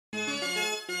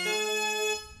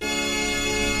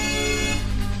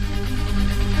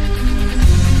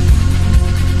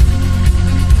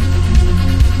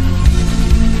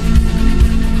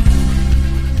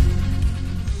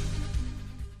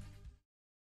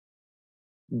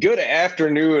Good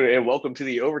afternoon, and welcome to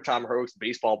the Overtime Host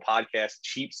Baseball Podcast,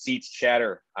 Cheap Seats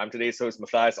Chatter. I'm today's host,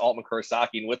 Matthias Altman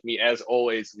Kurosaki, and with me, as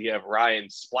always, we have Ryan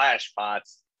Splash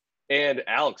Potts and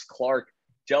Alex Clark.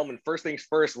 Gentlemen, first things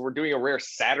first, we're doing a rare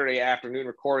Saturday afternoon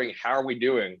recording. How are we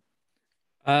doing?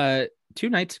 2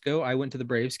 nights ago, I went to the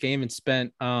Braves game and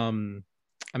spent, I'm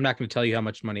not going to tell you how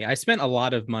much money. I spent a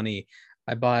lot of money.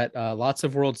 I bought lots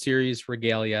of World Series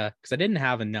regalia because I didn't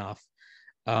have enough.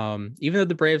 Even though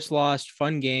the Braves lost,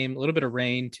 fun game, a little bit of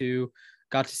rain too.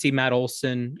 Got to see Matt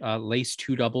Olson lace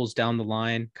two doubles down the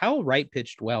line. Kyle Wright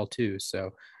pitched well too.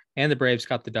 So, and the Braves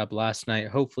got the dub last night.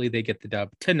 Hopefully they get the dub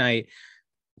tonight.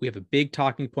 We have a big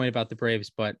talking point about the Braves,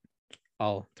 but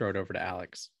I'll throw it over to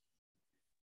Alex.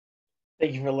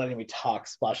 Thank you for letting me talk,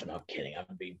 Splash. No, I'm kidding.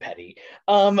 I'm being petty.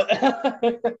 Love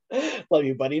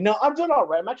you, buddy. No, I'm doing all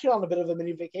right. I'm actually on a bit of a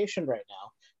mini vacation right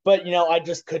now. But, I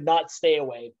just could not stay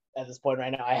away at this point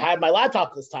right now. I had my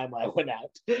laptop this time when I went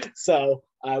out. So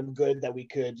I'm good that we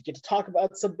could get to talk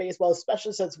about some baseball,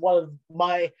 especially since one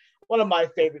of my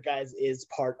favorite guys is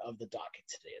part of the docket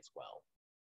today as well.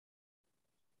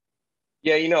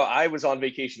 Yeah, I was on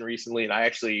vacation recently, and I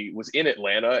actually was in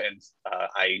Atlanta, and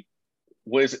I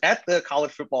was at the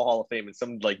College Football Hall of Fame, and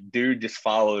some dude just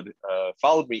followed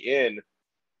me in,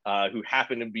 who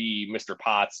happened to be Mr.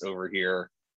 Potts over here.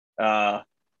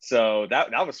 So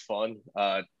that was fun.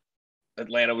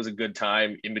 Atlanta was a good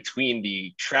time in between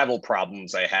the travel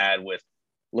problems I had with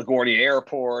LaGuardia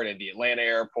Airport and the Atlanta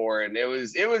Airport, and it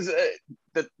was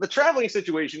the traveling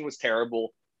situation was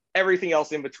terrible. Everything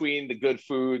else in between, the good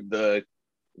food, the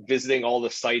visiting all the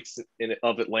sites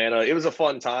of Atlanta, it was a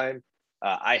fun time.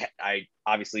 I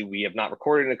obviously we have not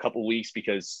recorded in a couple of weeks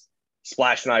because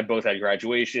Splash and I both had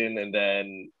graduation, and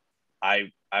then I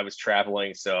was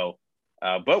traveling. So,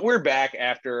 but we're back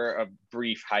after a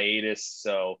brief hiatus.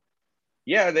 So,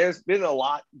 yeah, there's been a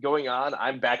lot going on.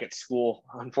 I'm back at school.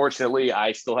 Unfortunately,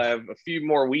 I still have a few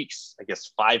more weeks. I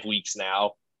guess 5 weeks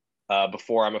now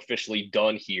before I'm officially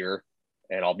done here,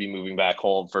 and I'll be moving back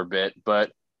home for a bit.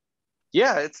 But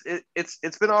yeah,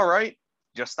 it's been all right.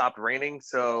 Just stopped raining,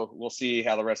 so we'll see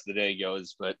how the rest of the day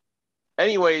goes. But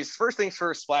anyways, first things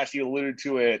first, Splash, you alluded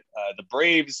to it. The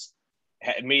Braves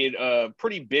had made a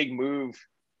pretty big move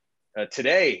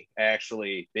today,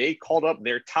 actually. They called up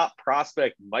their top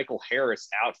prospect, Michael Harris,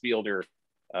 outfielder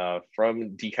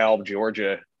from DeKalb,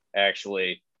 Georgia,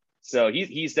 actually. So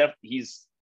he's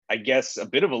I guess, a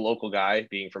bit of a local guy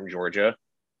being from Georgia.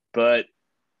 But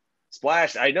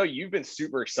Splash, I know you've been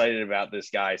super excited about this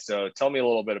guy, so tell me a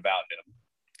little bit about him.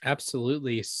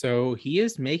 Absolutely. So he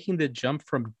is making the jump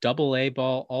from AA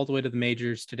ball all the way to the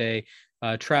majors today.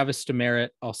 Travis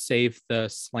Demeritte, I'll save the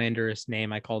slanderous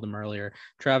name I called him earlier.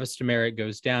 Travis Demeritte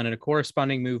goes down in a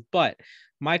corresponding move, but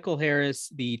Michael Harris,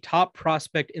 the top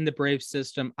prospect in the Braves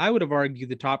system, I would have argued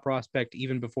the top prospect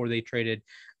even before they traded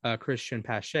Christian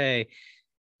Pache.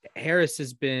 Harris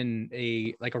has been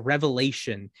a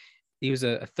revelation. He was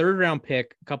a third round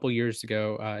pick a couple years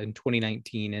ago in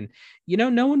 2019. And,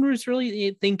 no one was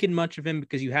really thinking much of him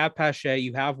because you have Pache,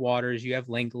 you have Waters, you have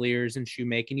Langeliers and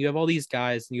Shoemaker, and you have all these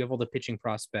guys and you have all the pitching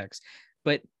prospects.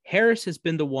 But Harris has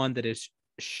been the one that has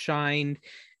shined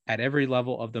at every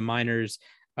level of the minors.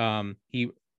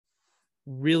 He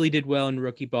really did well in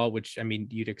rookie ball, which, I mean,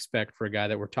 you'd expect for a guy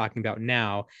that we're talking about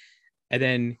now. And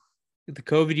then the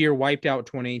COVID year wiped out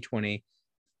 2020,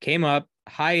 came up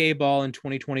high A ball in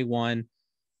 2021,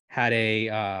 had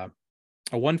a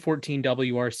 114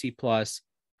 WRC plus,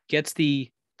 gets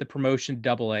the promotion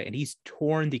AA, and he's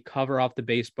torn the cover off the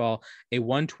baseball, a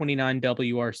 129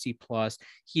 WRC plus.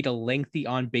 He had a lengthy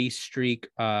on base streak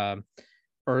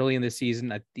early in the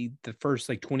season. At the first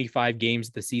 25 games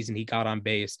of the season, he got on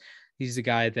base. He's a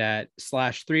guy that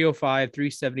slashed 305,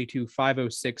 372,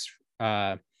 506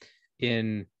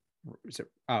 in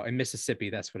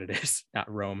Mississippi. That's what it is, not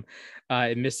Rome.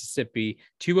 In Mississippi,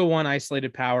 201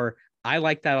 isolated power. I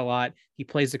like that a lot. He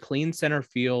plays a clean center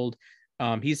field.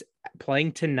 He's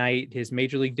playing tonight, his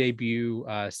major league debut,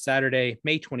 Saturday,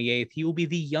 May 28th. He will be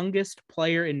the youngest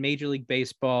player in Major League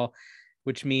Baseball,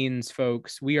 which means,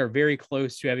 folks, we are very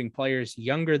close to having players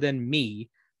younger than me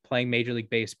playing Major League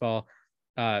Baseball.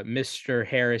 Mr.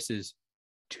 Harris is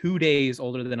 2 days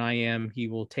older than I am. He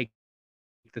will take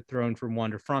the throne from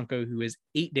Wander Franco, who is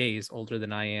 8 days older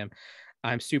than I am.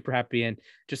 I'm super happy. And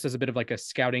just as a bit of a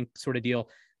scouting sort of deal,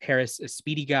 Harris, a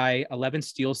speedy guy, 11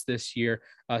 steals this year,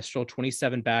 stole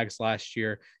 27 bags last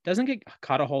year. Doesn't get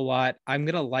caught a whole lot. I'm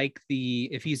going to like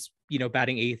if he's,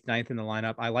 batting 8th, 9th in the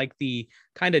lineup, I like the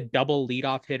kind of double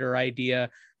leadoff hitter idea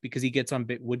because he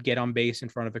would get on base in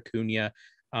front of Acuna,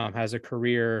 has a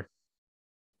career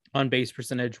on base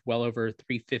percentage, well over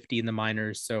 350 in the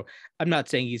minors. So I'm not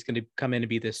saying he's going to come in and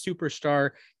be this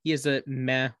superstar. He has a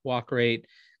meh walk rate,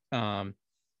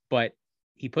 but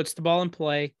he puts the ball in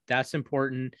play. That's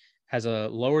important. Has a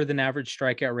lower than average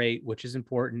strikeout rate, which is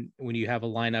important when you have a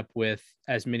lineup with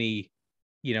as many,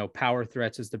 power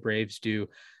threats as the Braves do.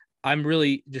 I'm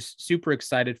really just super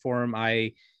excited for him.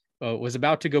 I was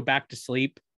about to go back to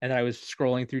sleep, and I was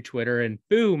scrolling through Twitter, and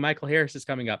boom, Michael Harris is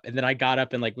coming up. And then I got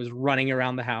up and was running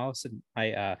around the house,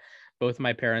 and both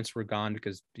my parents were gone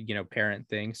because, parent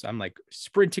things. So I'm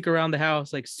sprinting around the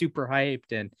house, super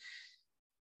hyped, and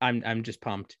I'm just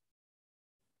pumped.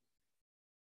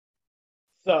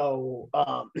 So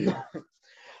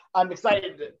I'm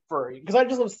excited because I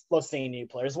just love seeing new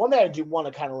players. One thing I do want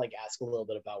to kind of ask a little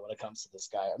bit about when it comes to this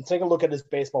guy. I'm taking a look at his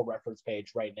baseball reference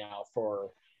page right now for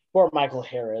Michael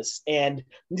Harris, and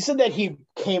you said that he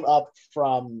came up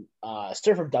from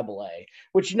straight from AA,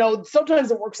 which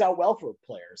sometimes it works out well for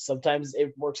players. Sometimes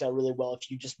it works out really well if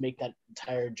you just make that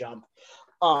entire jump.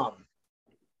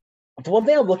 The one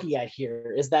thing I'm looking at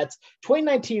here is that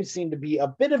 2019 seemed to be a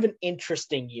bit of an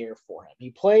interesting year for him. He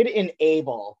played in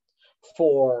A-ball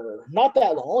for not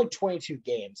that long, only 22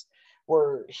 games,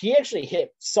 where he actually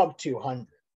hit sub 200,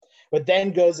 but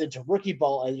then goes into rookie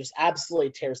ball and just absolutely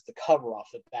tears the cover off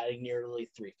it, batting nearly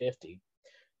 350.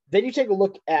 Then you take a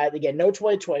look at, again, no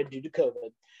 2020 due to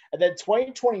COVID, and then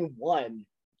 2021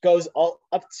 goes all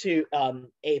up to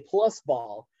A+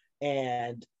 ball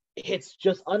and hits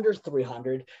just under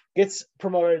 300, gets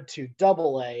promoted to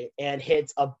AA, and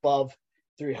hits above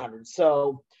 300.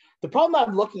 So the problem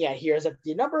I'm looking at here is that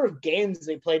the number of games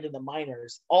they played in the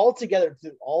minors altogether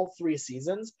through all 3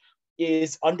 seasons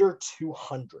is under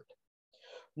 200.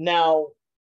 Now,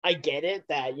 I get it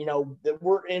that,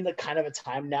 we're in a kind of a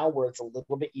time now where it's a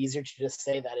little bit easier to just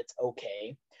say that it's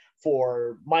okay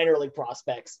for minor league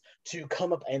prospects to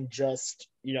come up and just,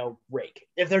 rake.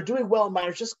 If they're doing well in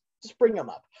minors, just bring them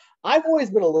up. I've always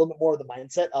been a little bit more of the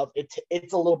mindset of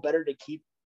it's a little better to keep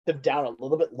them down a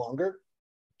little bit longer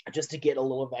just to get a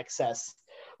little of excess,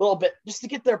 a little bit, just to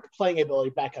get their playing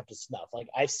ability back up to snuff.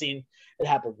 I've seen it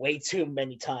happen way too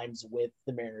many times with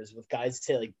the Mariners, with guys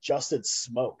say Justin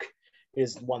Smoke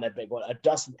is one that big one, a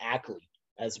Dustin Ackley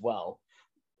as well.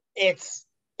 It's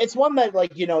one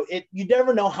that you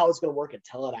never know how it's going to work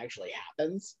until it actually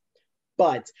happens.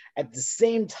 But at the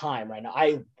same time, right now,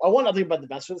 I want nothing but the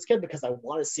best for this kid because I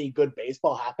want to see good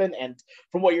baseball happen. And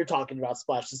from what you're talking about,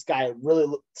 Splash, this guy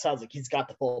really sounds like he's got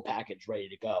the full package ready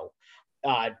to go.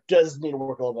 Does need to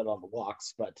work a little bit on the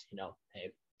walks, but, hey,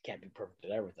 can't be perfect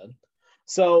at everything.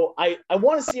 So I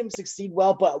want to see him succeed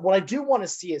well, but what I do want to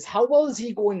see is how well is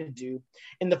he going to do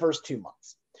in the first 2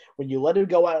 months when you let him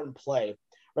go out and play.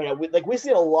 Right now, we see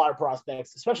a lot of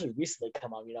prospects, especially recently,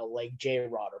 come up, like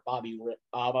J-Rod or Bobby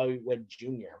Witt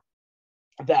Jr.,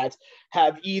 that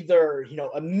have either,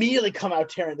 immediately come out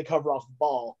tearing the cover off the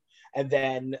ball and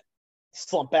then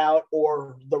slump out,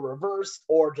 or the reverse,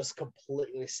 or just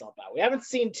completely slump out. We haven't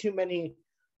seen too many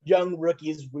young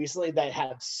rookies recently that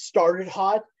have started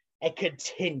hot and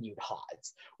continued hot.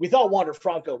 We thought Wander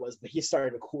Franco was, but he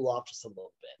started to cool off just a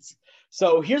little bit.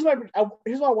 So here's what I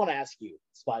want to ask you,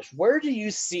 Splash. Where do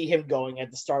you see him going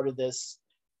at the start of this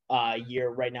year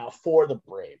right now for the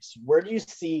Braves? Where do you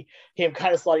see him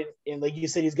kind of sliding in? Like you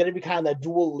said, he's going to be kind of that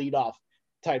dual leadoff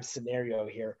type scenario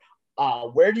here.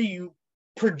 Where do you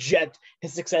project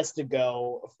his success to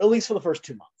go, at least for the first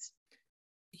 2 months?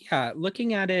 Yeah,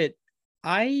 looking at it,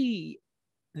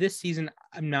 this season,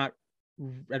 I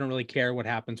don't really care what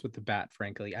happens with the bat,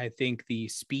 frankly. I think the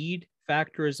speed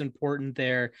factor is important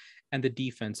there, and the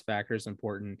defense factor is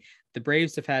important. The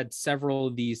Braves have had several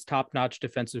of these top-notch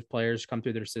defensive players come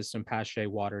through their system, Pache,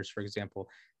 Waters, for example.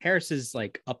 Harris is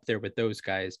up there with those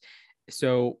guys.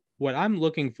 So what I'm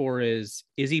looking for is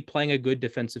he playing a good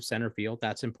defensive center field?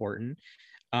 That's important.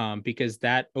 Because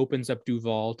that opens up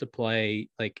Duvall to play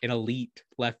an elite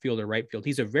left field or right field.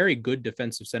 He's a very good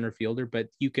defensive center fielder, but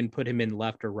you can put him in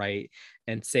left or right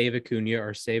and save Acuna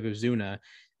or save Ozuna.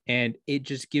 And it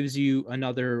just gives you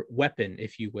another weapon,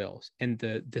 if you will. And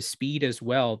the speed as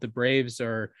well. The Braves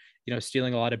are,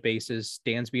 stealing a lot of bases.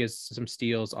 Dansby has some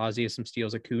steals. Ozzie has some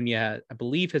steals. Acuna, I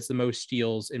believe, has the most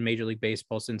steals in Major League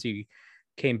Baseball since he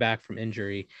came back from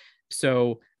injury.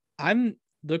 So I'm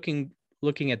looking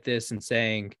at this and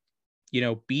saying,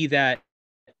 be that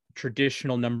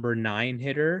traditional number 9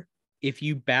 hitter. If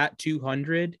you bat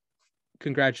 200,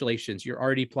 congratulations, you're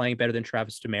already playing better than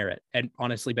Travis Demeritte, and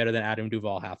honestly better than Adam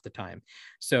Duvall half the time.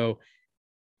 So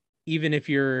even if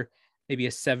you're maybe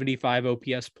a 75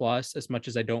 OPS plus, as much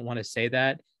as I don't want to say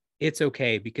that, it's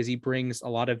okay because he brings a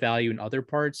lot of value in other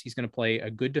parts. He's going to play a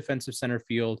good defensive center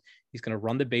field. He's going to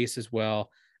run the base as well.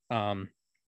 And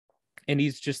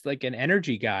he's just like an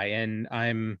energy guy. And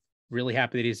I'm really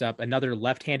happy that he's up. Another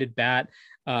left-handed bat.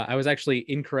 I was actually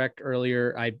incorrect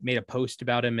earlier. I made a post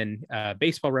about him, and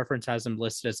Baseball Reference has him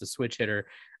listed as a switch hitter.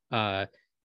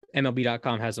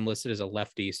 MLB.com has him listed as a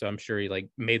lefty. So I'm sure he like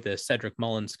made the Cedric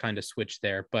Mullins kind of switch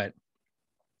there. But,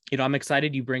 you know, I'm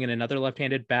excited you bring in another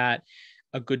left-handed bat,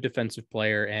 a good defensive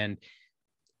player. And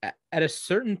at a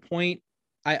certain point,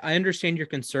 I understand your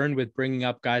concern with bringing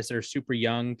up guys that are super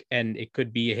young and it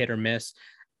could be a hit or miss.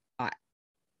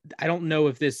 I don't know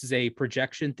if this is a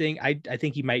projection thing. I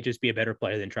think he might just be a better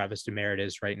player than Travis Demeritte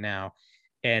is right now.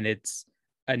 And it's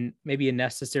maybe a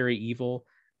necessary evil.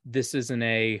 This isn't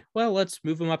a, well, let's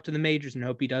move him up to the majors and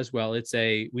hope he does well. It's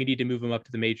a, we need to move him up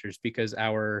to the majors because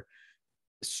our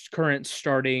current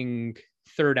starting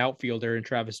third outfielder in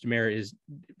Travis Demeritte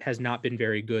has not been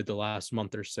very good the last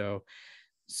month or so.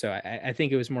 So I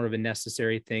think it was more of a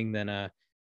necessary thing than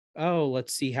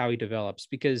let's see how he develops,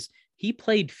 because he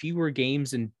played fewer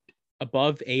games and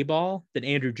above A ball than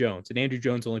Andrew Jones, and Andrew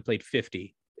Jones only played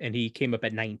 50 and he came up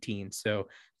at 19. So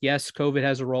yes, COVID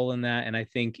has a role in that. And I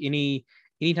think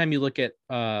anytime you look at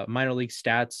minor league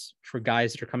stats for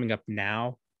guys that are coming up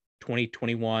now,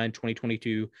 2021,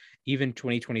 2022, even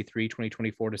 2023,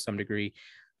 2024 to some degree,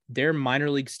 their minor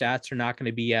league stats are not going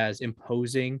to be as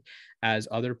imposing as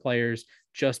other players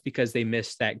just because they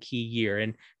missed that key year.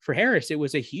 And for Harris, it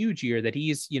was a huge year that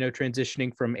he's,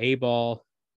 transitioning from A ball.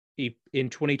 In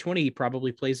 2020, he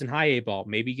probably plays in high A ball,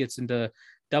 maybe gets into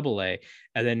double A.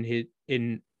 And then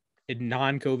in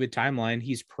non-COVID timeline,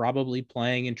 he's probably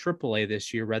playing in triple A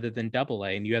this year rather than double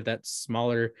A. And you have that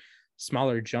smaller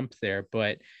jump there.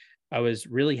 But I was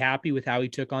really happy with how he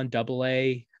took on double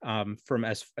A. From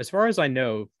as far as I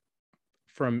know,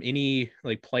 from any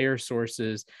like player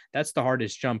sources, that's the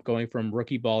hardest jump, going from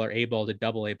rookie ball or A ball to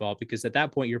double A ball, because at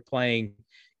that point you're playing,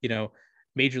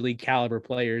 major league caliber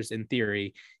players. In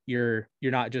theory, you're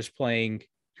not just playing,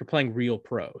 you're playing real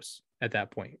pros at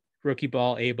that point. Rookie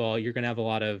ball, A ball, you're going to have a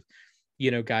lot of,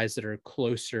 guys that are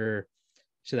closer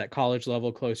to that college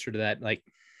level, closer to that like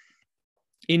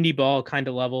indie ball kind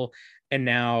of level. And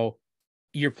now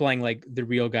you're playing like the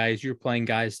real guys. You're playing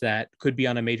guys that could be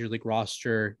on a major league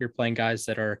roster. You're playing guys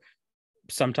that are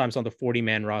sometimes on the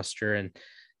 40-man roster. And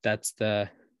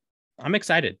I'm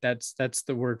excited. That's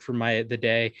the word for the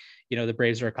day. The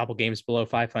Braves are a couple games below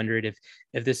 500.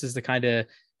 If this is the kind of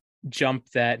jump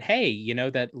that, hey,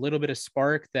 that little bit of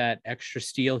spark, that extra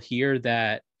steal here,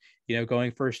 that,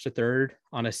 going first to third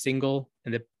on a single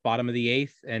in the bottom of the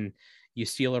eighth, and you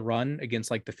steal a run against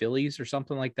like the Phillies or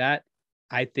something like that,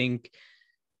 I think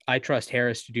I trust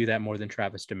Harris to do that more than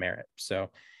Travis Demeritte. So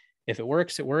if it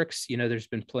works, it works. There's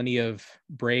been plenty of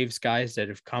Braves guys that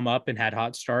have come up and had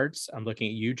hot starts. I'm looking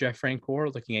at you, Jeff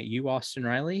Francoeur, looking at you, Austin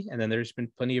Riley. And then there's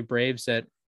been plenty of Braves that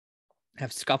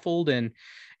have scuffled and,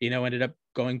 ended up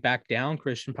going back down.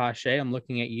 Christian Pache, I'm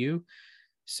looking at you.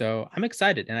 So I'm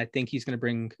excited. And I think he's going to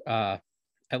bring at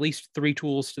least 3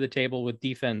 tools to the table with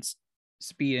defense,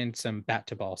 speed, and some bat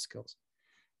to ball skills.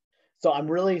 So I'm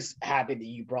really happy that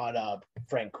you brought up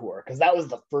Francoeur, because that was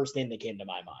the first name that came to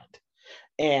my mind.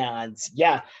 And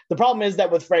yeah, the problem is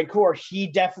that with Francoeur, he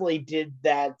definitely did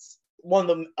that. One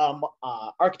of the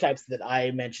archetypes that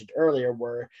I mentioned earlier,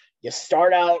 where you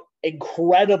start out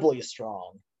incredibly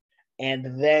strong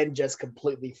and then just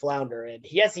completely flounder. And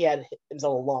yes, he had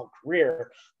himself a long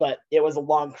career, but it was a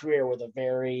long career with a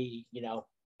very,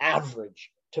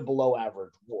 average to below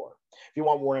average WAR. If you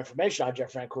want more information on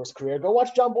Jeff Francoeur's career, go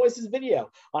watch John Boyce's video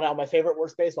on how my favorite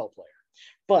worst baseball player.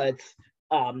 But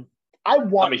I'm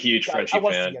a huge Frenchie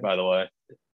fan, by the way.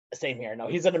 Same here. No,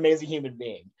 he's an amazing human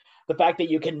being. The fact that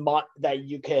you can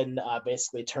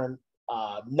basically turn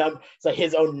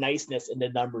his own niceness into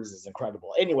numbers is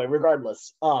incredible. Anyway,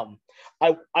 regardless, I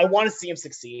want to see him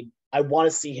succeed. I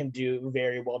want to see him do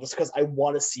very well, just because I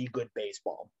want to see good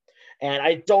baseball. And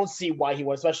I don't see why he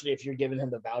would, especially if you're giving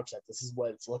him the vouch that this is what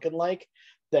it's looking like.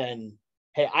 Then,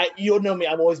 hey, you'll know me.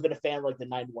 I've always been a fan of like the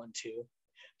 9-1-2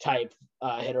 type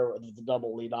hitter with the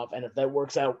double leadoff. And if that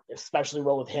works out especially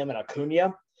well with him and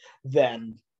Acuna,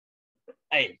 then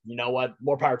hey, you know what?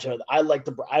 More power to it.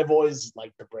 I've always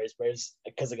liked the Braves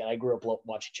because again, I grew up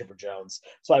watching Chipper Jones,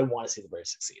 so I want to see the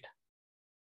Braves succeed.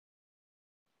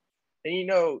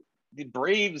 And the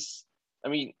Braves, I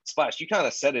mean, Splash, you kind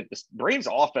of said it. The Braves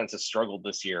offense has struggled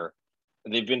this year.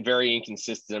 They've been very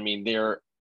inconsistent. I mean, they're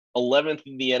 11th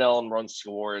in the NL in runs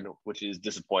scored, which is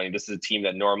disappointing. This is a team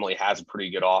that normally has a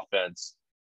pretty good offense.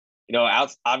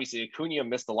 Obviously Acuna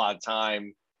missed a lot of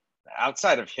time.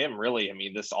 Outside of him, really, I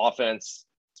mean, this offense,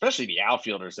 especially the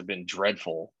outfielders, have been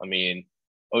dreadful. I mean,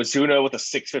 Ozuna with a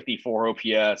 654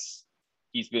 OPS.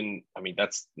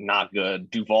 That's not good.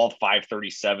 Duvall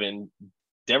 537.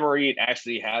 Demerit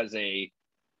actually has a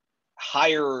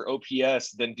higher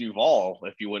OPS than Duvall,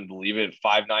 if you wouldn't believe it,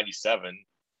 597.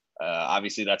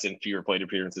 Obviously, that's in fewer plate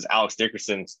appearances. Alex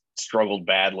Dickerson struggled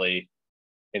badly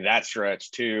in that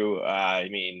stretch too.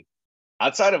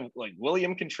 Outside of like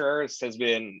William Contreras has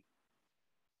been,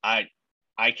 I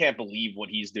can't believe what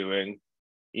he's doing.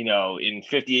 In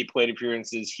 58 plate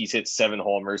appearances, he's hit 7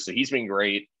 homers, so he's been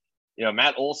great.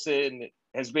 Matt Olson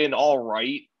has been all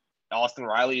right. Austin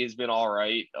Riley has been all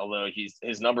right, although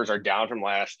his numbers are down from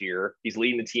last year. He's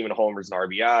leading the team in homers and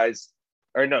RBIs.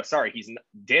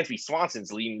 Dansby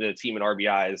Swanson's leading the team in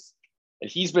RBIs,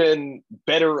 and he's been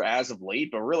better as of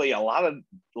late. But really, a lot of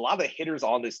the hitters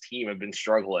on this team have been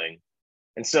struggling,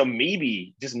 and so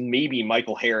maybe, just maybe,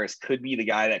 Michael Harris could be the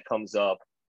guy that comes up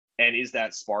and is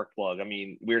that spark plug. I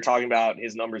mean, we were talking about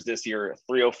his numbers this year: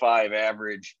 305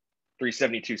 average,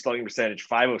 372 slugging percentage,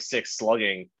 506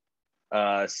 slugging.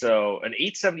 So an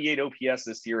 878 OPS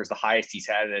this year is the highest he's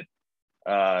had it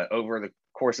over the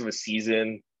course of a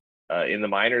season in the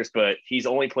minors, but he's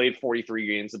only played 43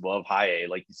 games above high A,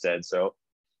 like you said. So,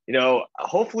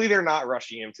 hopefully they're not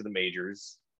rushing him to the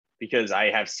majors, because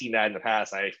I have seen that in the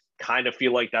past. I kind of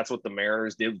feel like that's what the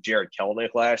Mariners did with Jared Kelenic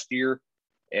last year,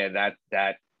 and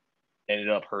that ended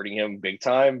up hurting him big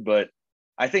time. But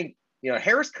I think,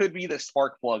 Harris could be the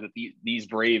spark plug that these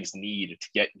Braves need to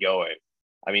get going.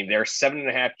 I mean, they're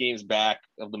 7.5 games back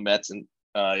of the Mets in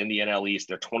the NL East.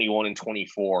 They're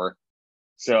 21-24.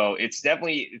 So it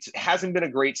hasn't been a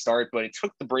great start, but it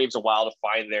took the Braves a while to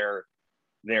find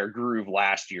their groove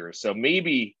last year. So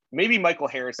maybe Michael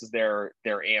Harris is their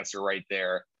answer right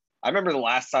there. I remember the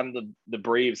last time the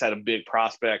Braves had a big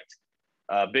prospect,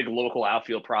 big local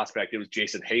outfield prospect, it was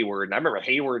Jason Hayward. And I remember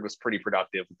Hayward was pretty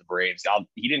productive with the Braves.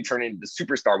 He didn't turn into the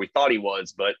superstar we thought he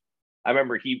was, but I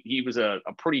remember he was a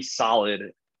pretty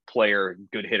solid player,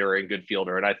 good hitter and good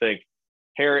fielder. And I think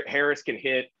Harris can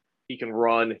hit, he can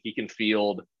run, he can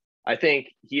field. I think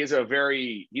he's a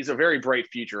very bright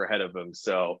future ahead of him.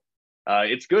 So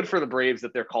it's good for the Braves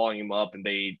that they're calling him up, and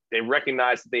they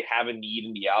recognize that they have a need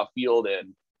in the outfield,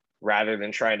 and rather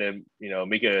than trying to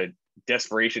make a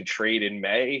desperation trade in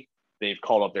May, they've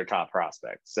called up their top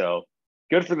prospect. So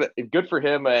good for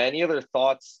him. Any other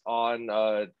thoughts on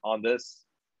this?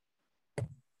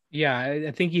 Yeah,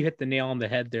 I think you hit the nail on the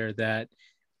head there, that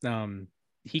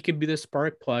he could be the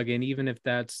spark plug. And even if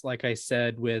that's, like I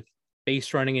said, with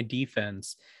base running and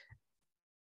defense,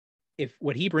 if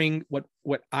what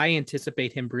I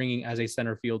anticipate him bringing as a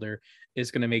center fielder is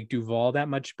going to make Duvall that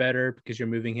much better, because you're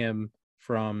moving him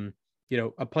from,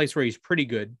 a place where he's pretty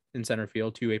good in center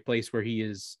field to a place where he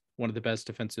is one of the best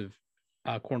defensive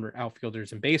corner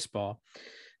outfielders in baseball.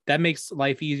 That makes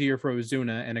life easier for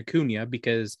Ozuna and Acuna,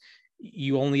 because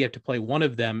you only have to play one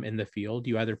of them in the field.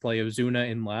 You either play Ozuna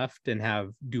in left and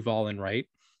have Duvall in right,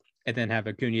 and then have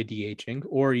Acuna DHing,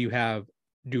 or you have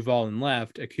Duvall in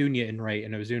left, Acuna in right,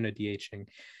 and Ozuna DHing.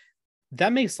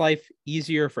 That makes life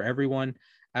easier for everyone,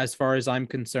 as far as I'm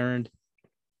concerned.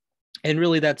 And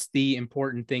really, that's the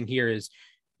important thing here, is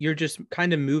you're just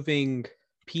kind of moving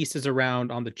pieces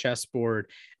around on the chessboard.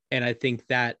 And I think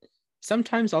that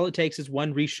sometimes all it takes is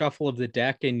one reshuffle of the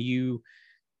deck, and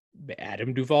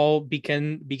Adam Duvall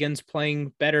begins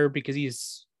playing better because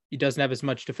he doesn't have as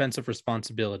much defensive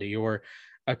responsibility, or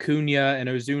Acuna and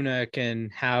Ozuna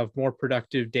can have more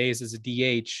productive days as a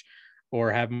DH,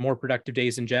 or have more productive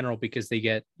days in general because they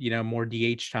get, more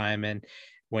DH time. And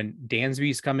when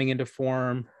Dansby's coming into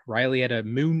form, Riley had a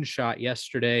moonshot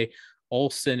yesterday.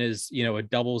 Olson is, a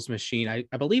doubles machine.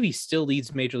 I believe he still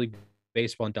leads Major League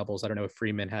Baseball in doubles. I don't know if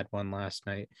Freeman had one last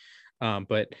night,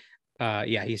 but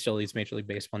he still leads Major League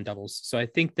Baseball in doubles. So I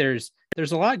think there's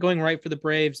a lot going right for the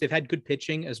Braves. They've had good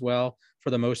pitching as well, for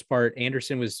the most part.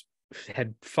 Anderson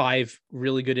had 5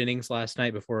 really good innings last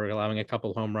night before allowing a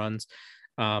couple home runs.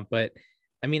 But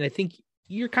I mean, I think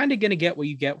you're kind of going to get what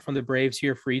you get from the Braves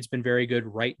here. Fried's been very good.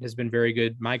 Wright has been very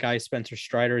good. My guy, Spencer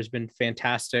Strider, has been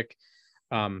fantastic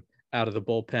out of the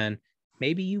bullpen.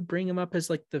 Maybe you bring him up as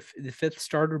like the 5th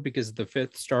starter, because the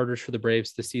 5th starters for the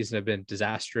Braves this season have been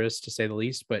disastrous, to say the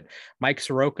least. But Mike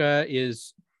Soroka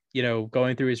is,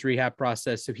 going through his rehab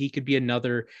process. So he could be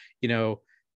another,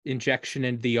 injection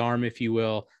into the arm, if you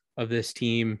will, of this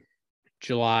team,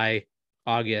 July,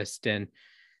 August. And,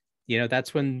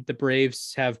 that's when the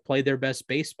Braves have played their best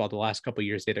baseball the last couple of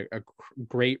years. They had a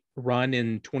great run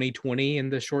in 2020 in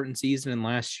the shortened season. And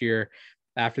last year,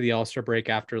 after the All-Star break,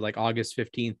 after like August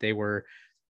 15th, they were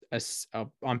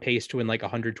on pace to win like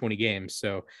 120 games.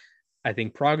 So I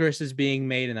think progress is being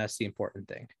made, and that's the important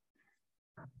thing.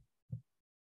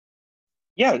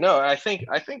 Yeah, no, I think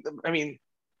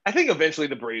eventually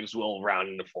the Braves will round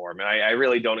into form, and I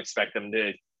really don't expect them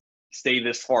to stay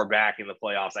this far back in the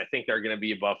playoffs. I think they're going to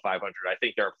be above 500. I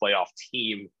think they're a playoff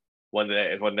team when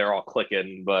they're all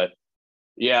clicking. But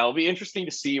yeah, it'll be interesting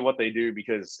to see what they do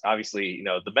because obviously,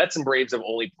 the Mets and Braves have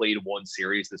only played one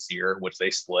series this year, which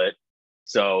they split.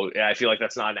 So I feel like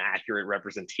that's not an accurate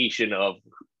representation of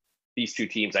these two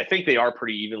teams. I think they are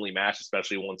pretty evenly matched,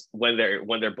 especially when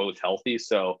they're both healthy.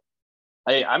 So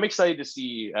I'm excited to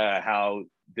see how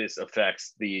this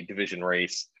affects the division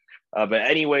race. But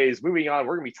anyways, moving on,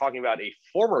 we're going to be talking about a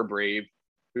former Brave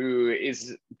who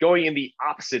is going in the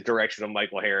opposite direction of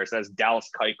Michael Harris. That's Dallas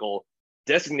Keuchel,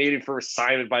 designated for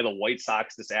assignment by the White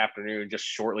Sox this afternoon, just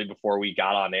shortly before we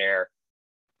got on air.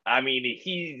 I mean,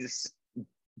 he's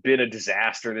been a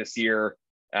disaster this year.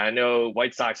 I know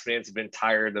White Sox fans have been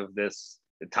tired of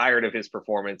his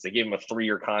performance. They gave him a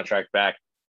 3-year contract back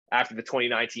after the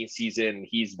 2019 season.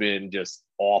 He's been just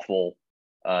awful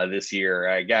this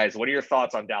year. Guys, what are your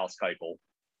thoughts on Dallas Keuchel?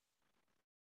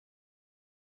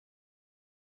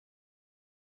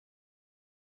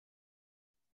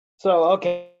 So,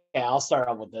 okay, I'll start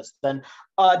off with this then.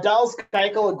 Dallas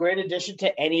Keuchel, a great addition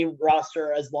to any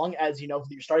roster as long as, for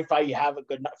your starting five, you have a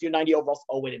good few 90 overalls.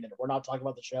 Oh, wait a minute. We're not talking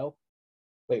about the show?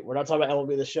 Wait, we're not talking about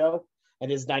MLB The Show and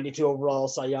his 92 overall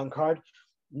Cy Young card?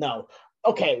 No.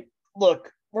 Okay,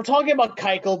 look, we're talking about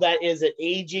Keuchel that is an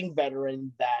aging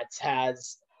veteran that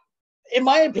has, in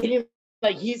my opinion,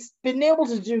 like he's been able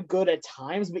to do good at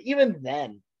times, but even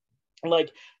then,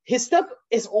 like his stuff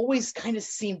is always kind of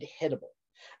seemed hittable.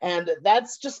 And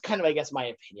that's just kind of, I guess, my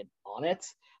opinion on it.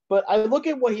 But I look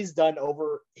at what he's done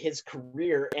over his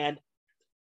career, and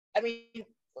I mean,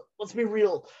 let's be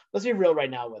real. Let's be real right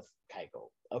now with Keuchel,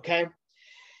 okay?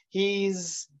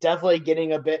 He's definitely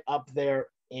getting a bit up there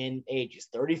in age. He's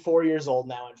 34 years old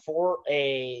now, and for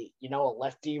a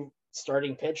lefty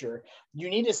starting pitcher, you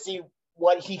need to see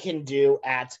what he can do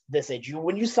at this age.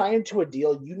 When you sign him to a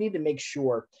deal, you need to make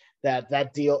sure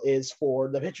that deal is for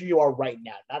the pitcher you are right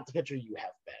now, not the pitcher you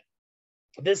have been.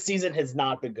 This season has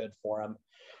not been good for him,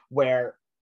 where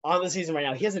on the season right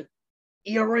now, he has an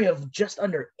ERA of just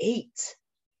under 8.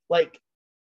 Like,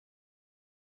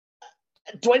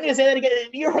 do I need to say that again?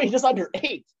 An ERA just under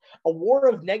 8. A WAR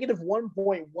of negative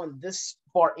 1.1 this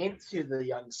far into the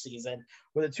young season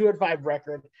with a 2-5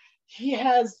 record. He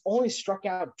has only struck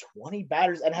out 20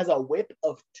 batters and has a whip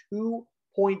of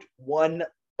 2.156.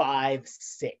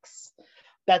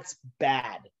 That's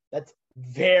bad. That's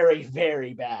very,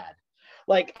 very bad.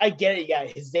 Like, I get it. Yeah,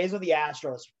 his days with the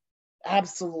Astros,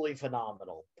 absolutely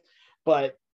phenomenal.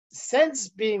 But since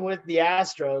being with the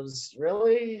Astros,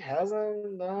 really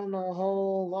hasn't done a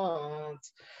whole lot.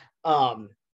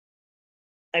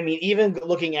 I mean, even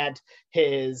looking at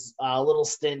his little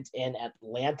stint in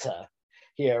Atlanta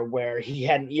here, where he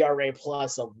had an ERA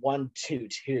plus of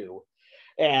 1.22,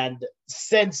 and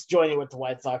since joining with the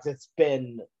White Sox, it's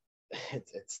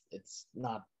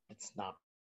not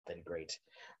been great.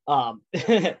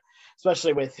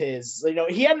 Especially with his,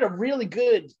 he had a really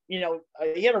good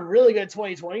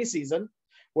 2020 season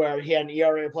where he had an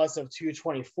ERA plus of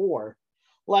 2.24.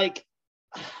 Like,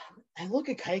 I look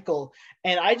at Keuchel,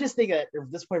 and I just think that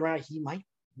at this point around, he might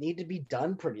need to be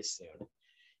done pretty soon.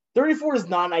 34 is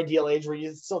not an ideal age where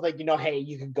you still think, hey,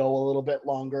 you could go a little bit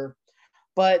longer.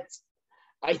 But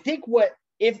I think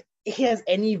if he has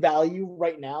any value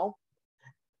right now,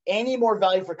 any more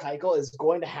value for Keuchel is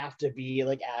going to have to be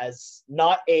like as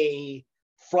not a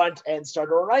front end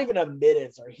starter or not even a mid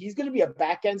end starter. He's going to be a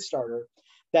back end starter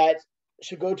that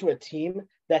should go to a team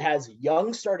that has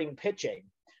young starting pitching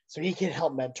so he can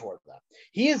help mentor them.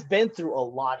 He has been through a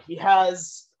lot. He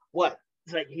has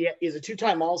he is a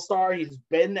 2-time All-Star. He's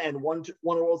been and won a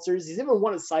World Series. He's even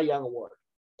won a Cy Young Award.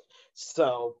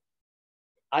 So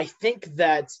I think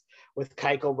that with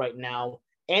Keuchel right now,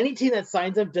 any team that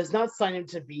signs him does not sign him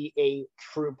to be a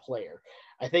true player.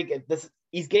 I think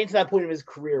he's getting to that point in his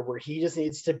career where he just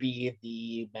needs to be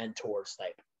the mentor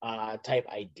type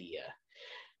idea.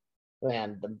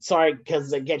 And I'm sorry,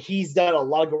 because again, he's done a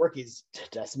lot of good work. He's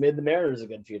decimated the Mariners a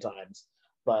good few times.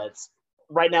 But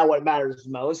right now, what matters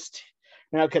most,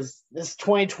 because this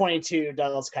 2022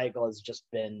 Dallas Keuchel has just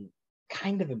been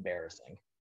kind of embarrassing.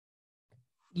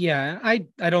 Yeah, I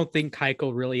don't think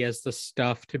Keuchel really has the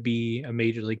stuff to be a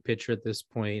major league pitcher at this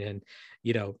point. And,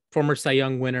 former Cy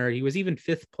Young winner, he was even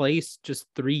 5th place just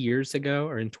 3 years ago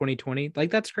or in 2020.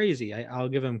 Like, that's crazy. I'll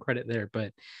give him credit there.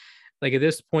 But like at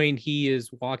this point, he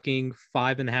is walking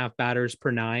 5.5 batters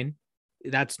per 9.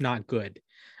 That's not good.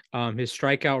 His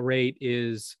strikeout rate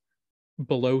is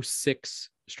below 6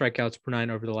 strikeouts per 9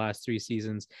 over the last 3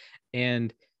 seasons.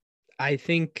 And I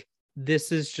think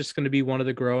this is just going to be one of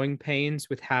the growing pains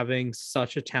with having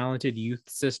such a talented youth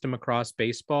system across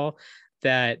baseball,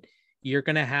 that you're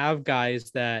going to have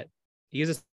guys that he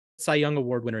is a Cy Young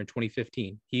Award winner in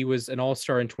 2015. He was an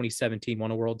all-star in 2017,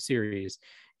 won a World Series.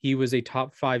 He was a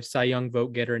top 5 Cy Young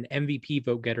vote getter, an MVP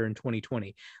vote getter in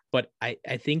 2020. But I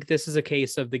think this is a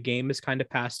case of the game has kind of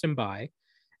passed him by.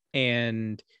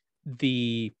 And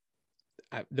the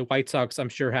White Sox, I'm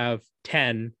sure, have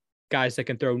 10 guys that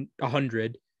can throw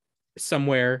 100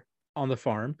 somewhere on the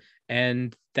farm.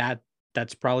 And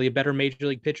that's probably a better major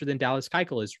league pitcher than Dallas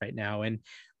Keuchel is right now. And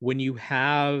when you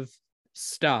have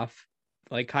stuff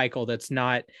like Keuchel that's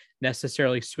not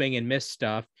necessarily swing and miss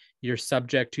stuff, you're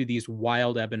subject to these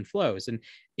wild ebb and flows. And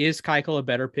is Keuchel a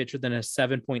better pitcher than a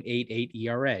 7.88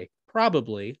 ERA?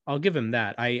 Probably. I'll give him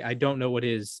that. I don't know what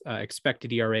his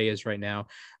expected ERA is right now,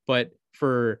 but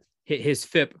for his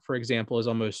FIP, for example, is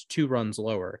almost 2 runs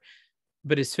lower,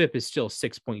 but his FIP is still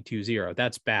 6.20.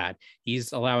 That's bad.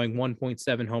 He's allowing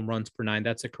 1.7 home runs per 9.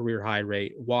 That's a career high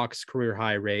rate. Walks, career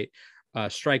high rate.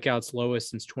 Strikeouts lowest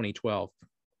since 2012.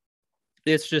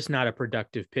 It's just not a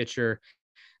productive pitcher.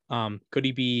 Could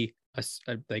he be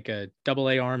like a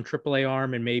AA arm, AAA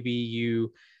arm, and maybe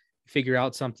you figure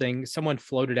out something? Someone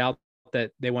floated out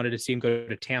that they wanted to see him go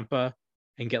to Tampa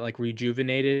and get like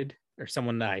rejuvenated, or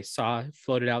someone that I saw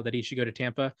floated out that he should go to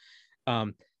Tampa.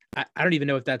 I don't even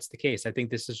know if that's the case. I think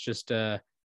this is just a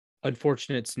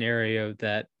unfortunate scenario,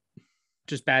 that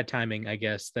just bad timing, I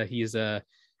guess, that he's a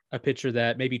pitcher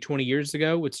that maybe 20 years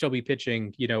ago would still be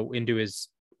pitching, into his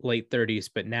late 30s.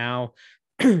 But now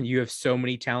you have so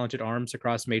many talented arms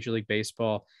across Major League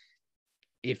Baseball.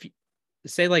 If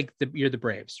say like you're the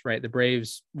Braves, right? The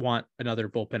Braves want another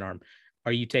bullpen arm.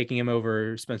 Are you taking him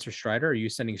over Spencer Strider? Are you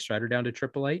sending Strider down to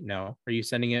AAA? No. Are you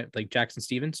sending it like Jackson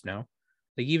Stevens? No.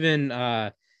 Like even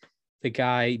the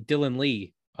guy Dylan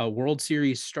Lee, a World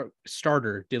Series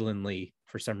starter Dylan Lee,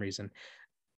 for some reason,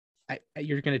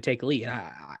 you're going to take Lee.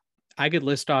 And I could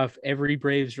list off every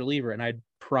Braves reliever, and I'd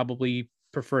probably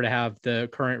prefer to have the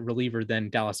current reliever than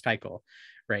Dallas Keuchel,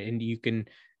 right? And you can,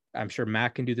 I'm sure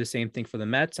Matt can do the same thing for the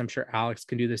Mets. I'm sure Alex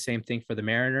can do the same thing for the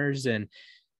Mariners. And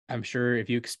I'm sure if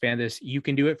you expand this, you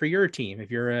can do it for your team.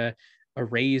 If you're a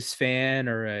Rays fan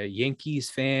or a Yankees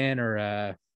fan or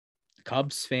a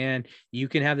Cubs fan, you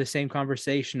can have the same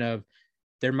conversation of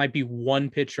there might be one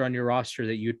pitcher on your roster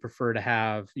that you'd prefer to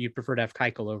have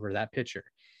Keuchel over that pitcher.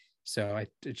 So I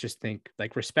just think,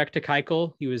 like, respect to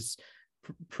Keuchel. He was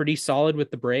pretty solid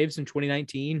with the Braves in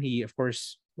 2019. He, of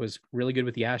course, was really good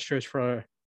with the Astros for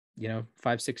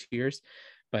 5-6 years,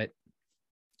 but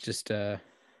just out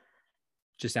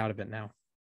of it now.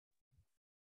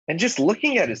 And just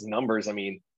looking at his numbers, I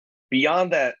mean,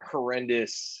 beyond that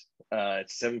horrendous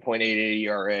 7.88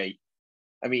 ERA,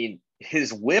 I mean,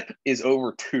 his WHIP is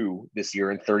over 2 this year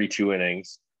in 32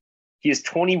 innings. He has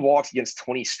 20 walks against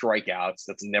 20 strikeouts.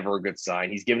 That's never a good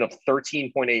sign. He's given up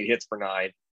 13.8 hits per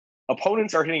 9.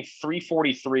 Opponents are hitting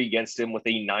 343 against him with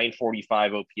a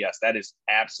 945 OPS. That is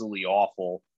absolutely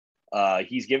awful.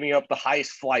 He's giving up the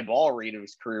highest fly ball rate of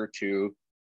his career too.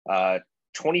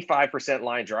 25%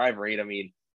 line drive rate. I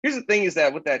mean, here's the thing, is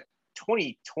that with that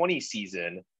 2020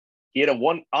 season, he had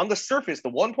on the surface, the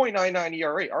 1.99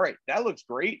 ERA. All right, that looks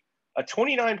great. A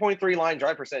 29.3 line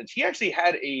drive percentage. He actually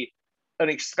had an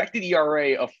expected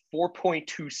ERA of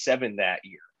 4.27 that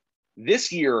year.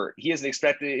 This year, he has an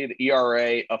expected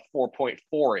ERA of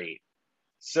 4.48.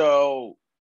 So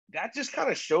that just kind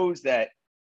of shows that,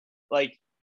 like,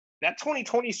 that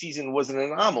 2020 season was an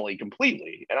anomaly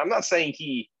completely. And I'm not saying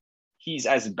he's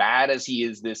as bad as he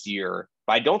is this year,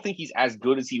 but I don't think he's as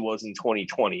good as he was in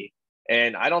 2020.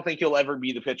 And I don't think he'll ever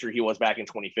be the pitcher he was back in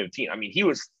 2015. I mean, he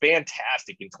was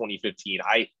fantastic in 2015.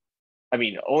 I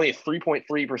mean, only a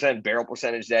 3.3% barrel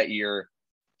percentage that year.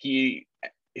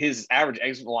 His average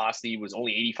exit velocity was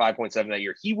only 85.7 that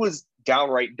year. He was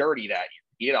downright dirty that year.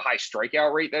 He had a high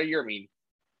strikeout rate that year. I mean,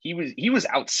 he was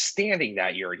outstanding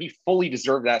that year, and he fully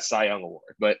deserved that Cy Young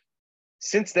Award. But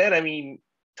since then, I mean,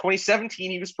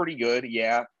 2017, he was pretty good.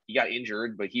 Yeah, he got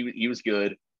injured, but he was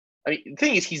good. I mean, the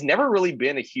thing is, he's never really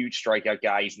been a huge strikeout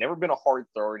guy. He's never been a hard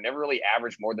thrower, never really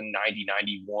averaged more than 90,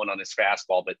 91 on his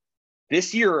fastball. But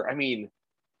this year, I mean,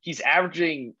 he's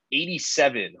averaging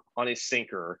 87 on his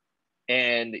sinker,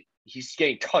 and he's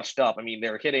getting touched up. I mean,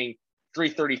 they're hitting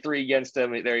 333 against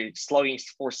him. They're slugging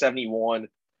 471.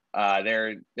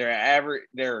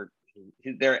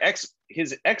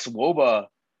 His ex-WOBA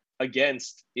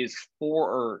against is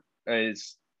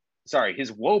his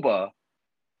WOBA,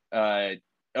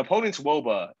 opponent's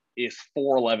WOBA is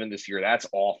 411 this year. That's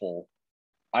awful.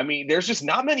 I mean, there's just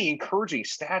not many encouraging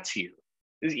stats here.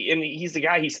 And he's the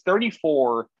guy, he's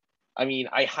 34. I mean,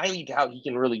 I highly doubt he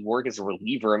can really work as a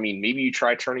reliever. I mean, maybe you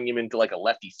try turning him into like a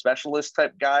lefty specialist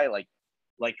type guy, like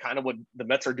kind of what the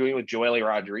Mets are doing with Joely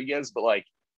Rodriguez. But like,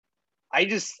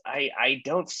 I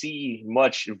don't see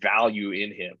much value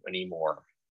in him anymore.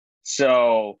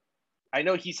 So I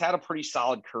know he's had a pretty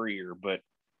solid career, but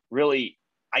really,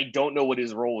 I don't know what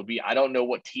his role would be. I don't know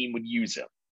what team would use him.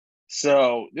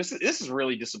 So this is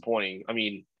really disappointing. I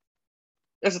mean,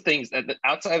 that's the thing, that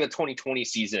outside of the 2020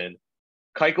 season,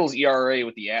 Keuchel's ERA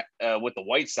with the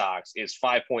White Sox is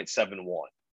 5.71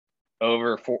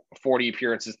 over 40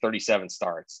 appearances, 37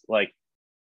 starts. Like,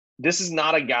 this is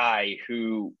not a guy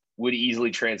who would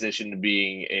easily transition to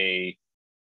being a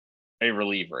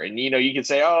reliever. And you could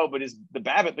say, oh, but the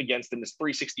BABIP against him is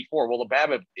 364. Well, the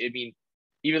BABIP, I mean,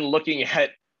 even looking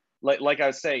at like I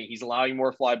was saying, he's allowing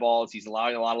more fly balls. He's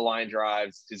allowing a lot of line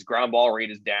drives. His ground ball rate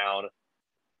is down.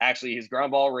 Actually, his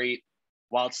ground ball rate,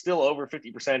 while it's still over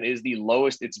 50%, is the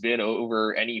lowest it's been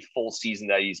over any full season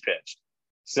that he's pitched.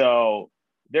 So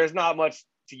there's not much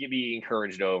to be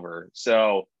encouraged over.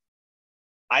 So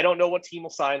I don't know what team will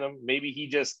sign him. Maybe he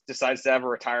just decides to have a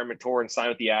retirement tour and sign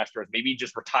with the Astros. Maybe he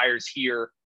just retires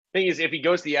here. Thing is, if he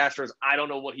goes to the Astros, I don't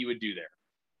know what he would do there.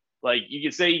 Like, you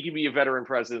could say he could be a veteran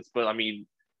presence, but I mean,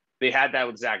 they had that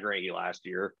with Zach Greinke last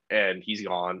year, and he's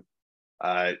gone.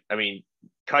 I mean,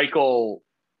 Keuchel,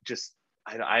 just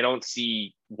I don't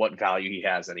see what value he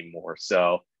has anymore.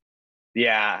 So,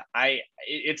 yeah,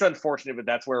 it's unfortunate, but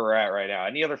that's where we're at right now.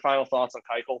 Any other final thoughts on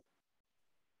Keuchel?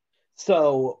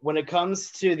 So when it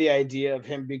comes to the idea of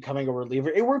him becoming a reliever,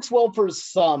 it works well for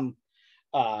some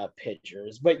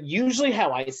pitchers, but usually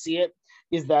how I see it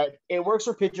is that it works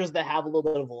for pitchers that have a little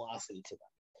bit of velocity to them,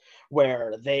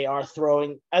 where they are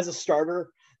throwing as a starter,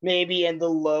 maybe in the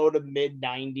low to mid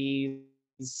 90s,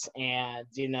 and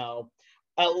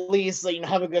at least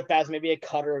have a good fast, maybe a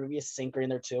cutter, maybe a sinker in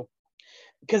there too.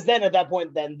 Because then at that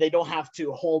point, then they don't have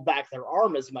to hold back their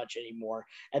arm as much anymore.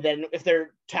 And then if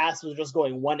their task was just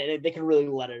going one inning, they can really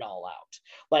let it all out.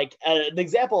 Like an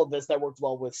example of this that worked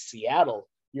well with Seattle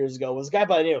years ago was a guy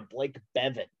by the name of Blake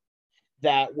Bevan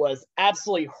that was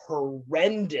absolutely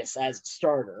horrendous as a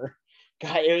starter.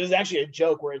 Guy, it was actually a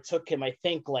joke where it took him, I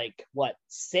think,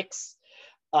 six.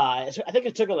 I think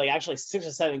it took him actually 6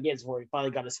 or 7 games before he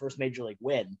finally got his first major league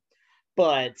win.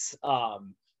 But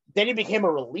then he became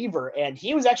a reliever, and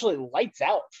he was actually lights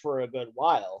out for a good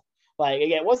while. Like,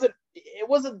 again, it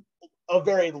wasn't a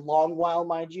very long while,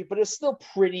 mind you, but it's still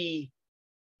pretty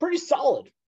solid,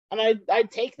 and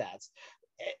I'd take that.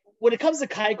 When it comes to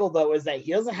Keuchel, though, is that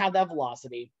he doesn't have that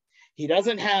velocity. He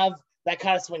doesn't have that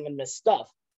kind of swing and miss stuff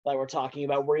that we're talking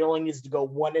about, where he only needs to go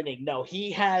one inning. No,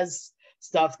 he has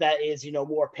stuff that is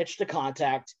more pitch to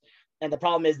contact, and the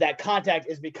problem is that contact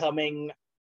is becoming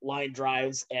line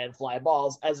drives and fly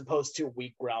balls as opposed to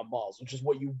weak ground balls, which is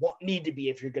what you need to be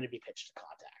if you're going to be pitched to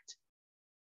contact.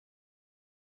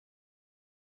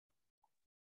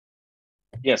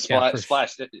 Yeah,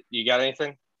 Splash. You got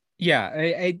anything? Yeah,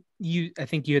 I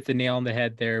think you hit the nail on the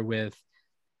head there with,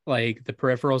 like, the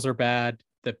peripherals are bad,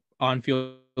 the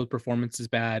on-field performance is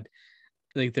bad.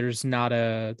 Like, there's not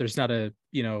a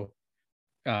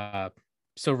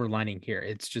silver lining here.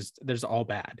 It's just there's all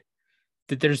bad.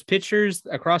 There's pitchers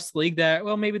across the league that,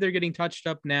 well, maybe they're getting touched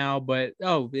up now, but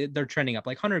they're trending up.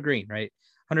 Like Hunter Green, right?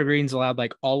 Hunter Green's allowed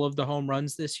like all of the home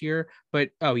runs this year,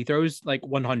 but he throws like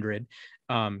 100.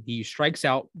 He strikes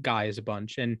out guys a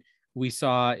bunch, and we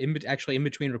saw in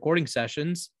between recording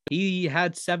sessions, he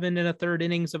had 7 1/3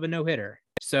 innings of a no-hitter.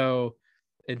 So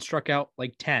it struck out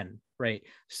like 10, right?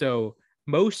 So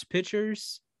most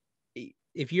pitchers,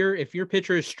 if your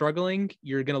pitcher is struggling,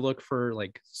 you're gonna look for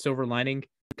like silver lining.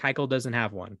 Keuchel doesn't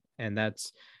have one, and it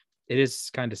is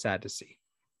kind of sad to see.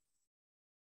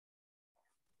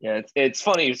 Yeah, it's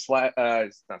funny. It's not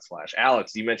Slash.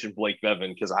 Alex, you mentioned Blake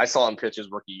Bevan because I saw him pitch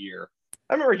his rookie year.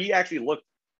 I remember he actually looked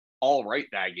all right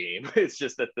that game. It's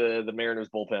just that the Mariners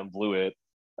bullpen blew it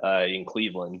in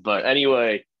Cleveland. But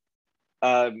anyway,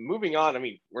 moving on. I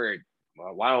mean,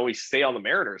 why don't we stay on the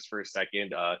Mariners for a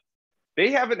second?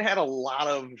 They haven't had a lot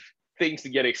of things to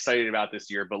get excited about this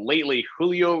year, but lately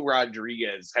Julio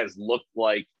Rodriguez has looked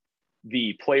like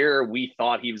the player we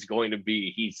thought he was going to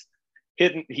be.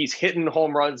 He's hitting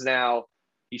home runs now.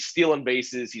 He's stealing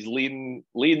bases. He's leading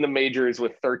the majors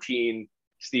with 13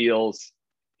 steals.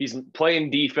 He's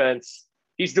playing defense.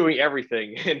 He's doing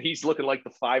everything, and he's looking like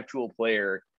the 5-tool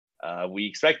player we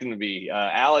expect him to be.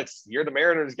 Alex, you're the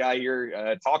Mariners guy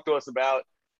here. Talk to us about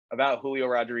Julio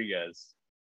Rodriguez.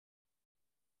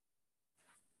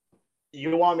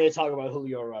 You want me to talk about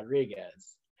Julio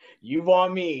Rodriguez? You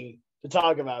want me to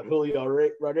talk about Julio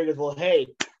Rodriguez. Well, hey,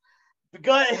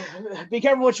 be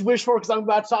careful what you wish for, because I'm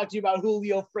about to talk to you about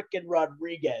Julio freaking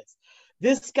Rodriguez.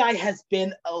 This guy has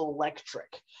been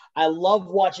electric. I love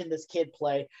watching this kid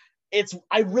play.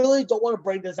 I really don't want to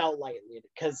bring this out lightly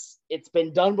because it's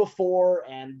been done before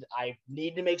and I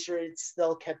need to make sure it's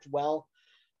still kept well.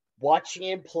 Watching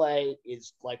him play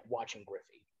is like watching Griffey.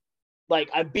 Like,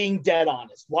 I'm being dead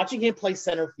honest. Watching him play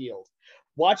center field,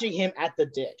 watching him at the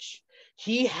dish,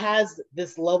 he has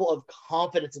this level of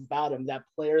confidence about him that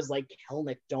players like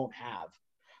Kelenic don't have.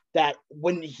 That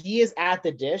when he is at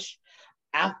the dish,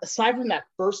 aside from that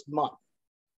first month,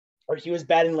 or he was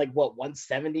batting like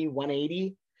 170,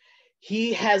 180,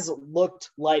 he has looked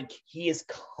like he is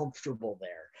comfortable there.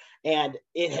 And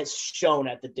it has shown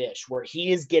at the dish where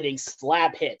he is getting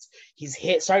slap hits. He's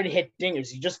starting to hit dingers.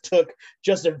 He just took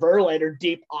Justin Verlander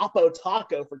deep Oppo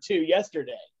Taco for 2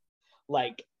 yesterday.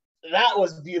 Like, that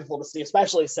was beautiful to see,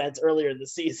 especially since earlier in the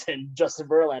season, Justin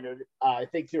Verlander, I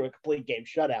think, threw a complete game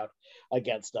shutout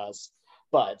against us.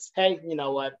 But hey, you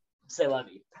know what? Say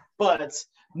levy. But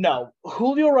no,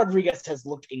 Julio Rodriguez has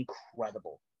looked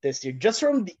incredible this year. Just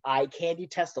from the eye candy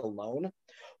test alone,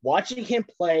 watching him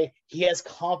play, he has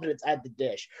confidence at the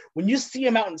dish. When you see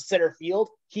him out in center field,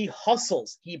 he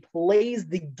hustles. He plays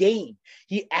the game.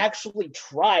 He actually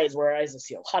tries, whereas I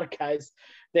see a lot of guys,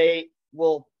 they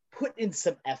will put in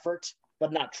some effort,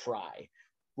 but not try.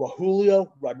 Well,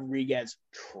 Julio Rodriguez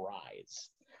tries.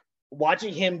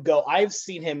 Watching him go, I've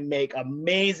seen him make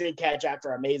amazing catch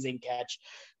after amazing catch.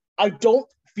 I don't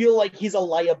feel like he's a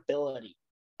liability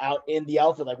out in the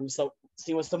outfield like we've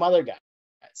seen with some other guys.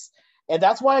 And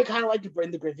that's why I kind of like to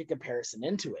bring the Griffey comparison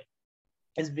into it,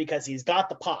 is because he's got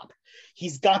the pop,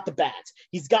 he's got the bat,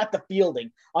 he's got the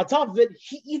fielding. On top of it,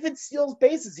 he even steals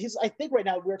bases. I think right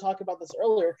now, we were talking about this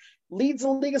earlier, leads the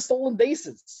league of stolen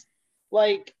bases.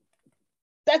 Like,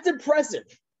 that's impressive.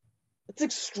 It's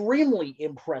extremely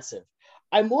impressive.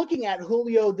 I'm looking at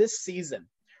Julio this season.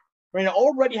 Right now,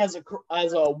 already has a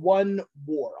 1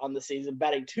 WAR on the season,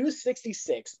 batting .266.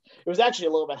 It was actually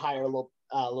a little bit higher, a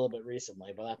little bit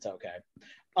recently, but that's okay.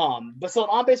 But so an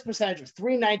on-base percentage of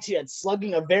 .390 and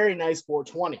slugging a very nice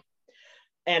 .420,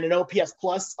 and an OPS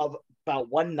plus of about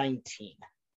 119.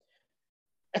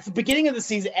 At the beginning of the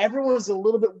season, everyone was a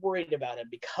little bit worried about him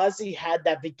because he had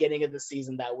that beginning of the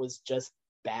season that was just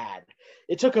bad.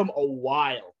 It took him a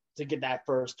while to get that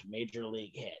first major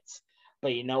league hit,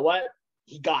 but you know what?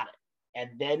 He got it,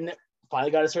 and then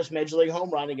finally got his first major league home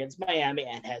run against Miami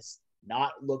and has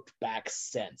not looked back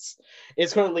since.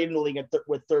 It's currently leading the league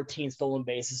with 13 stolen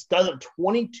bases, does have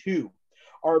 22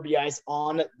 RBIs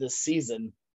on the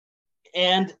season,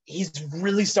 and he's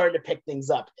really starting to pick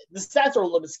things up. The stats are a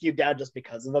little bit skewed down just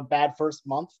because of a bad first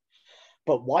month,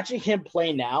 but watching him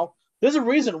play now, there's a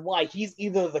reason why he's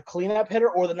either the cleanup hitter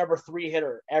or the number 3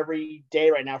 hitter every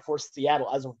day right now for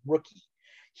Seattle as a rookie.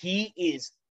 He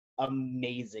is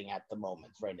amazing at the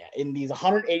moment right now. In these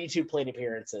 182 plate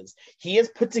appearances, he has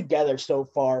put together so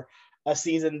far a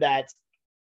season that,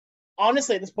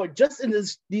 honestly, at this point, just in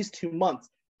these 2 months,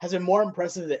 has been more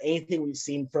impressive than anything we've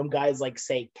seen from guys like,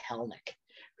 say, Kelenic,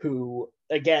 who,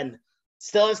 again,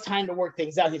 still has time to work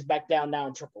things out. He's back down now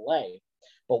in AAA.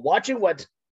 But watching what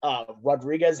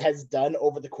Rodriguez has done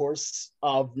over the course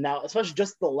of now, especially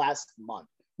just the last month,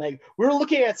 like, we were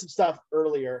looking at some stuff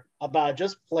earlier about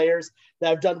just players that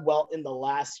have done well in the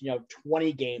last,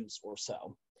 20 games or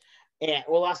so,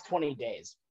 last 20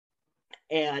 days.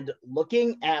 And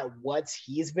looking at what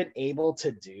he's been able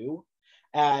to do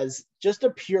as just a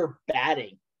pure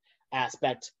batting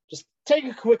aspect, just take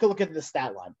a quick look at the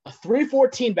stat line. A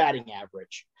 .314 batting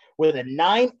average with a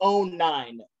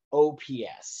 .909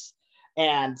 OPS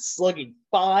and slugging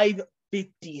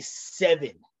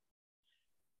 .557.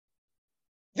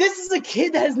 This is a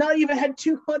kid that has not even had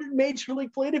 200 major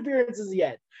league plate appearances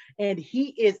yet, and he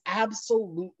is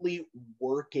absolutely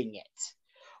working it.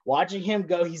 Watching him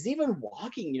go, he's even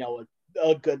walking,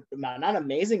 a good amount, not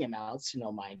amazing amounts,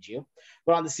 mind you,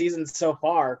 but on the season so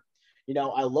far,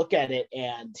 I look at it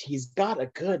and he's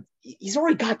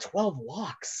already got 12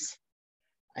 walks.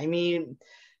 I mean,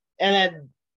 and then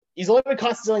he's only been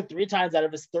caught stealing 3 times out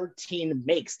of his 13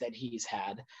 makes that he's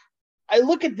had. I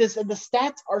look at this and the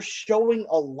stats are showing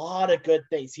a lot of good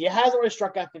things. He has already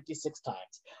struck out 56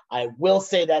 times. I will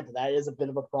say that is a bit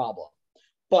of a problem,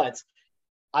 but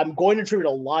I'm going to attribute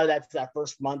a lot of that to that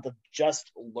first month of just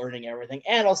learning everything.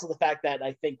 And also the fact that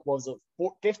I think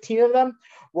 15 of them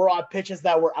were on pitches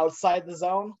that were outside the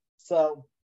zone. So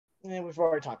we've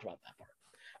already talked about that part.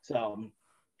 So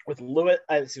with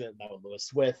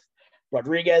with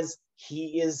Rodriguez,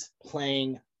 he is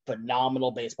playing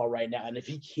phenomenal baseball right now. And if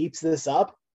he keeps this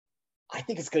up, I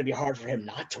think it's going to be hard for him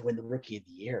not to win the Rookie of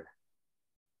the Year.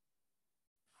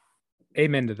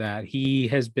 Amen to that. He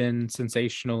has been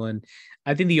sensational. And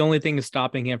I think the only thing is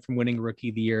stopping him from winning Rookie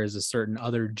of the Year is a certain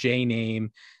other J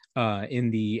name in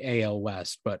the AL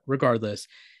West. But regardless,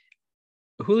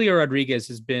 Julio Rodriguez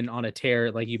has been on a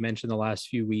tear, like you mentioned, the last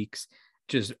few weeks.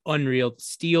 Just unreal. The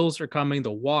steals are coming.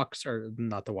 The walks are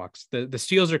not the walks. The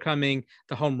steals are coming.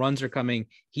 The home runs are coming.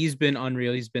 He's been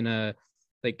unreal. He's been I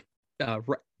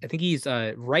think he's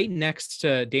right next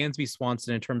to Dansby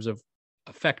Swanson in terms of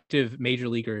effective major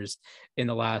leaguers in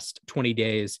the last 20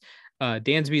 days.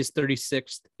 Dansby is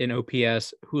 36th in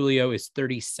OPS. Julio is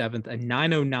 37th, a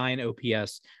 909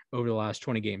 OPS over the last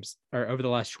 20 games, or over the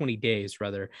last 20 days,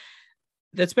 rather.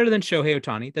 That's better than Shohei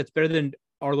Ohtani. That's better than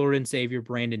our Lord and Savior,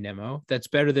 Brandon Nimmo. That's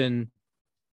better than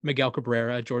Miguel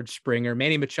Cabrera, George Springer,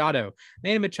 Manny Machado.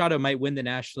 Manny Machado might win the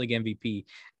National League MVP,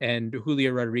 and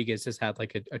Julio Rodriguez has had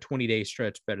like a 20-day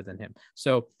stretch better than him.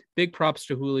 So big props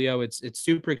to Julio. It's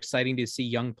super exciting to see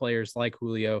young players like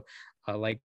Julio,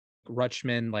 like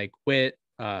Rutschman, like Witt,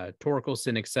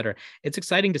 Torkelson, etc. It's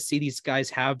exciting to see these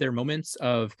guys have their moments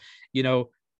of,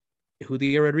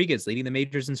 Julio Rodriguez leading the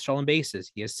majors in stolen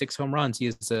bases. He has 6 home runs. He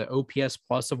has an OPS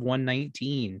plus of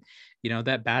 119.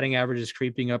 That batting average is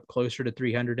creeping up closer to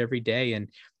 300 every day. And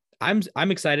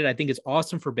I'm excited. I think it's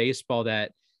awesome for baseball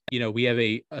that, we have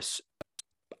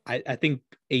I think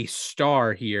a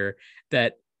star here.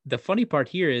 That the funny part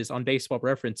here is on Baseball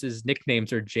Reference's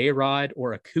nicknames are J-Rod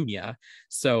or Acuna.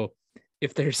 So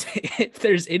if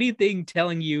there's anything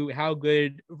telling you how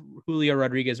good Julio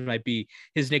Rodriguez might be,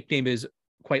 his nickname is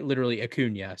quite literally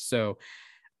Acuna. So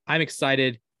I'm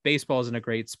excited. Baseball is in a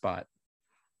great spot.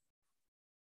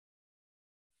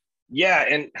 Yeah,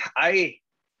 and I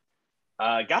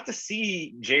got to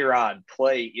see J-Rod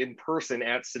play in person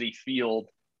at Citi Field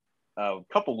a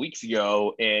couple weeks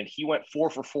ago, and he went 4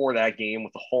 for 4 that game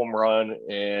with a home run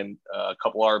and a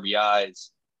couple RBIs.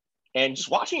 And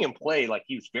just watching him play, like,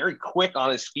 he was very quick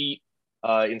on his feet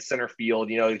in center field.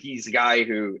 He's a guy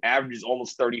who averages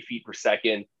almost 30 feet per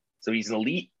second. So he's an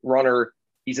elite runner.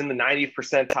 He's in the 90th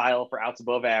percentile for outs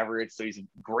above average. So he's a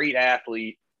great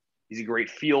athlete. He's a great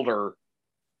fielder.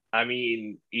 I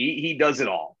mean, he does it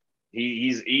all.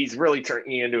 He's really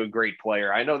turning into a great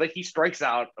player. I know that he strikes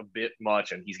out a bit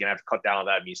much, and he's going to have to cut down on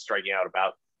that. I mean, he's striking out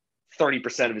about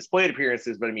 30% of his plate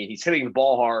appearances, but I mean, he's hitting the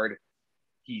ball hard.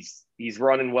 He's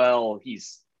running well.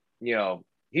 He's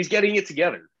getting it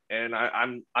together. And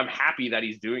I'm happy that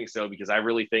he's doing so, because I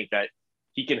really think that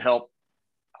he can help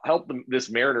this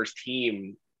Mariners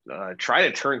team try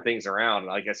to turn things around.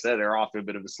 Like I said, they're off to a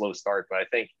bit of a slow start, but I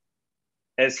think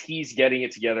as he's getting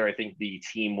it together, I think the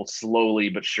team will slowly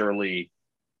but surely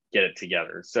get it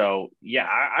together. So yeah,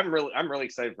 I'm really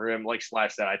excited for him. Like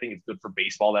Splash said, I think it's good for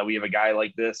baseball that we have a guy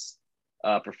like this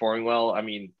performing well. I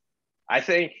mean, I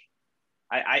think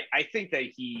that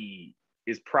he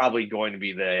is probably going to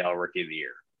be the AL Rookie of the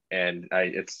Year, and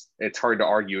it's hard to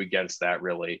argue against that,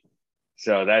 really.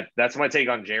 So that's my take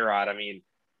on J-Rod. I mean,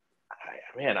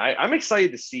 I'm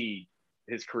excited to see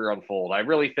his career unfold. I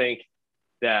really think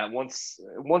that once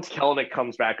Kelenic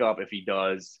comes back up, if he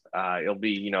does, it'll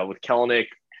be, with Kelenic,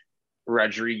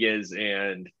 Rodriguez,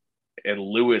 and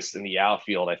Lewis in the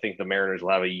outfield. I think the Mariners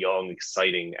will have a young,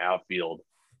 exciting outfield.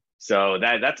 So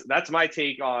that's my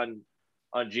take on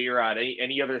J-Rod.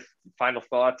 Any other final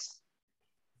thoughts?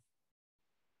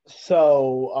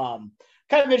 So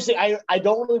kind of interesting. I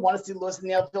don't really want to see Lewis in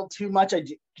the outfield too much.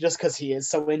 Just because he is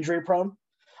so injury prone.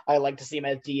 I like to see him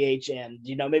at DH, and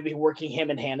maybe working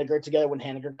him and Haniger together when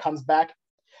Haniger comes back.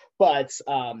 But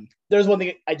there's one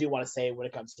thing I do want to say when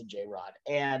it comes to J-Rod,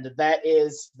 and that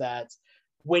is that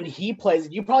when he plays,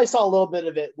 you probably saw a little bit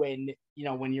of it when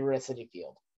you were at Citi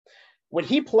Field. When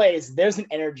he plays, there's an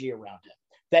energy around him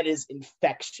that is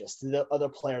infectious to the other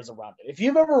players around him. If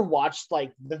you've ever watched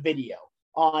like the video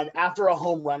on after a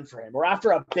home run for him or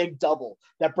after a big double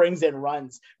that brings in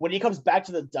runs, when he comes back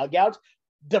to the dugout,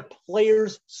 the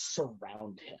players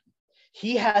surround him.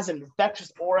 He has an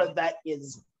infectious aura that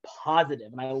is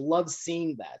positive, and I love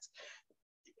seeing that.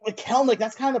 With Kelenic,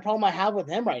 that's kind of the problem I have with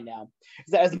him right now.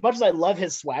 Is that as much as I love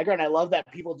his swagger, and I love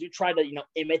that people do try to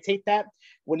imitate that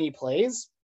when he plays,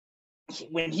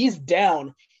 when he's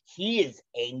down, he is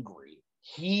angry.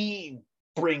 He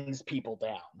brings people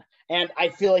down, and I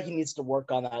feel like he needs to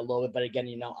work on that a little bit. But again,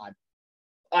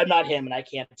 I'm not him, and I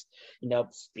can't,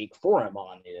 speak for him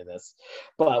on any of this.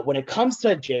 But when it comes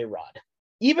to J-Rod,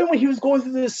 even when he was going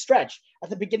through this stretch at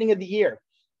the beginning of the year,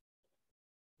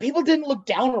 people didn't look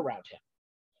down around him.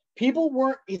 People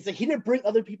weren't. He didn't bring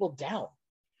other people down.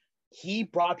 He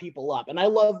brought people up, and I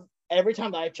love every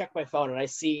time that I check my phone and I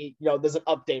see, there's an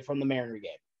update from the Mariner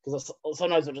game. because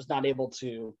sometimes I'm just not able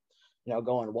to,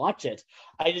 go and watch it.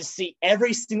 I just see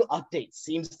every single update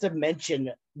seems to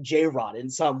mention J-Rod in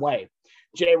some way.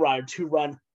 J-Rod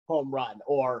 2-run home run,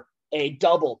 or a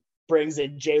double brings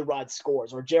in J-Rod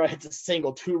scores, or J-Rod hits a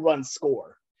single 2-run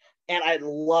score. And I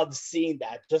love seeing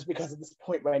that, just because at this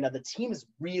point right now, the team is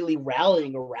really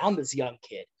rallying around this young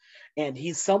kid. And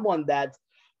he's someone that,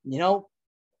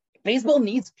 baseball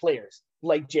needs players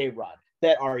like J-Rod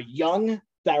that are young,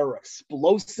 that are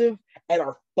explosive, and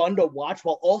are fun to watch,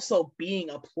 while also being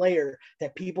a player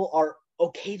that people are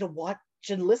okay to watch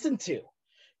and listen to.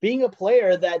 Being a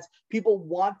player that people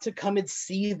want to come and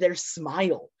see their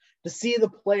smile, to see the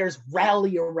players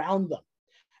rally around them.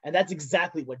 And that's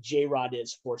exactly what J-Rod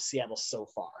is for Seattle so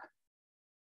far.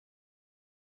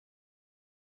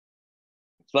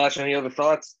 Splash, any other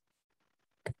thoughts?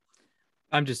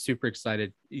 I'm just super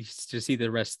excited to see the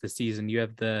rest of the season. You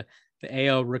have the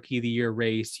AL Rookie of the Year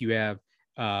race. You have,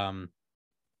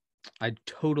 I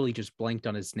totally just blanked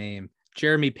on his name.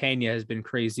 Jeremy Pena has been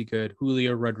crazy good.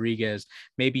 Julio Rodriguez.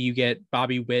 Maybe you get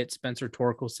Bobby Witt, Spencer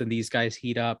Torkelson. These guys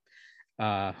heat up.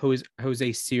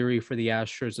 Jose Siri for the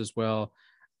Astros as well.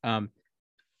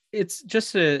 It's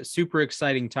just a super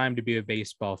exciting time to be a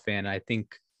baseball fan. I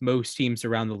think most teams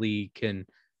around the league can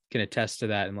attest to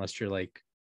that, unless you're like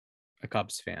a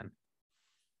Cubs fan.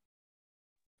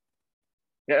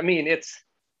 Yeah, I mean,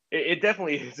 it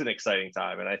definitely is an exciting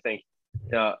time, and I think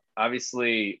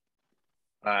obviously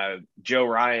Joe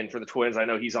Ryan for the Twins, I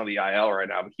know he's on the IL right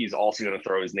now, but he's also going to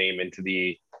throw his name into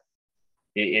the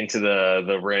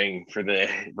ring for the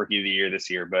Rookie of the Year this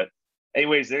year. But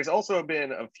anyways, there's also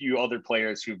been a few other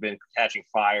players who've been catching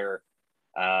fire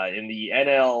in the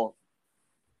NL.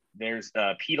 There's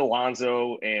Pete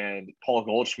Alonso and Paul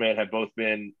Goldschmidt have both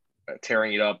been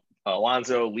tearing it up.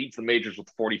 Alonso leads the majors with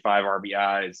 45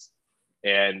 RBIs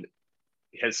and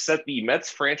has set the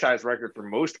Mets franchise record for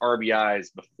most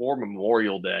RBIs before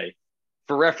Memorial Day.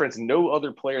 For reference, no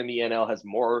other player in the NL has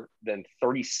more than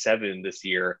 37 this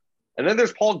year. And then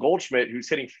there's Paul Goldschmidt, who's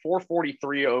hitting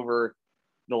 443 over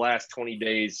the last 20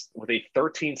 days with a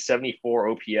 1374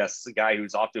 OPS. It's a guy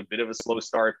who's off to a bit of a slow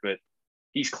start, but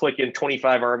he's clicking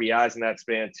 25 RBIs in that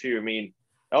span too. I mean,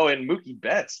 and Mookie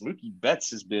Betts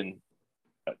has been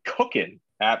cooking,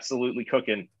 absolutely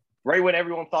cooking. Right when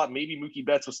everyone thought maybe Mookie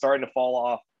Betts was starting to fall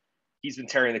off, he's been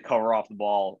tearing the cover off the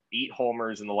ball. 8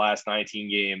 homers in the last 19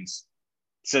 games.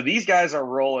 So these guys are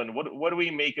rolling. What do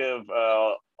we make of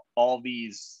all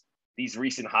these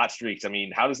recent hot streaks? I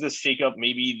mean, how does this shake up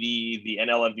maybe the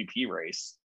NL MVP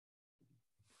race?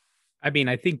 I mean,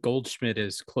 I think Goldschmidt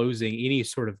is closing any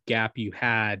sort of gap you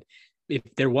had, if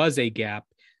there was a gap.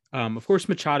 Of course,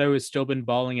 Machado has still been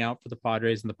balling out for the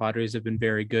Padres, and the Padres have been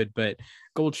very good. But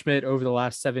Goldschmidt over the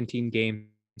last 17 games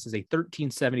is a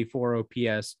 1374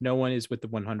 OPS. No one is with the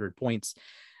 100 points.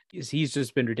 He's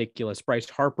just been ridiculous. Bryce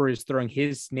Harper is throwing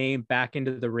his name back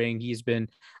into the ring. He's been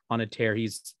on a tear.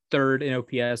 He's third in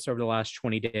OPS over the last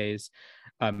 20 days.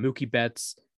 Mookie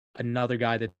Betts, another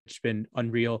guy that's been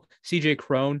unreal. CJ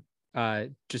Cron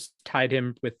just tied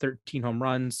him with 13 home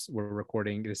runs. We're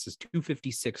recording. This is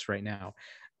 256 right now.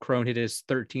 Cron hit his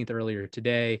 13th earlier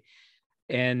today.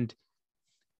 And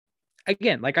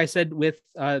again, like I said with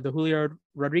the Julio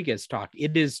Rodriguez talk,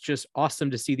 it is just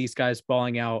awesome to see these guys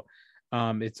balling out.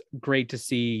 It's great to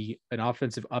see an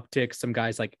offensive uptick, some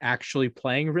guys like actually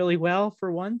playing really well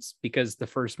for once, because the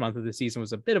first month of the season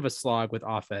was a bit of a slog with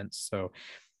offense. So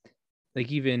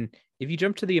like, even if you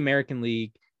jump to the American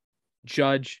League,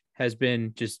 Judge has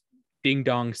been just ding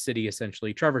dong city,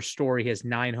 essentially. Trevor Story has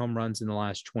 9 home runs in the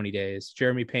last 20 days.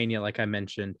 Jeremy Pena, like I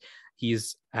mentioned,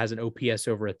 has an OPS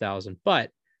over 1,000.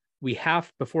 But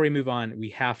before we move on, we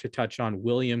have to touch on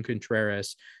William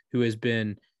Contreras, who has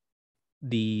been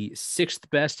the 6th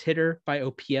best hitter by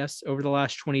OPS over the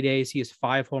last 20 days. He has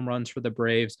 5 home runs for the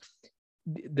Braves.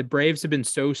 The Braves have been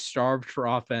so starved for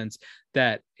offense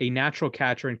that a natural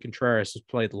catcher in Contreras has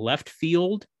played left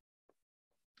field.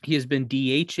 He has been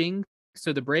DHing.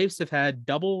 So the Braves have had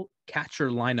double catcher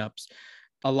lineups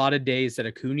a lot of days that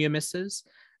Acuna misses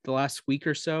the last week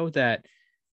or so, that,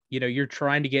 you're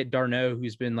trying to get d'Arnaud,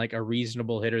 who's been like a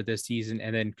reasonable hitter this season,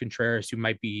 and then Contreras, who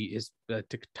might be the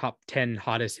top 10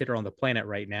 hottest hitter on the planet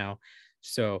right now.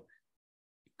 So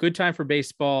good time for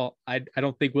baseball. I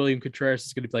don't think William Contreras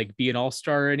is going to be an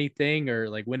all-star or anything, or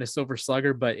like win a Silver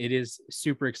Slugger, but it is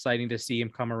super exciting to see him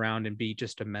come around and be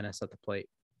just a menace at the plate.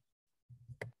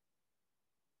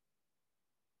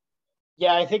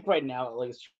 Yeah, I think right now, at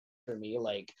least for me,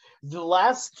 like the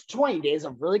last 20 days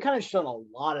have really kind of shown a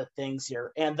lot of things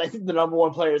here. And I think the number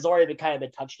one player has already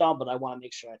been touched on, but I want to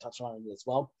make sure I touch on it as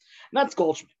well. And that's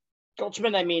Goldschmidt.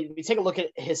 Goldschmidt, I mean, we take a look at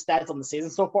his stats on the season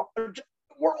so far. We're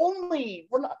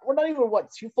not even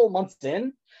what 2 full months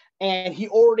in, and he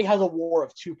already has a WAR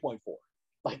of 2.4.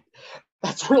 Like,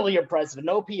 that's really impressive. An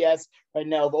OPS right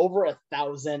now of over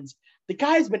 1,000. The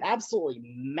guy's been absolutely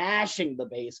mashing the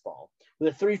baseball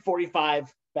with a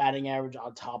 345 batting average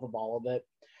on top of all of it.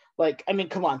 Like, I mean,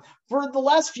 come on. For the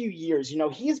last few years,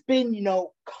 he's been,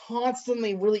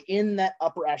 constantly really in that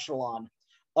upper echelon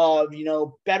of,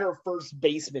 better first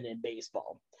baseman in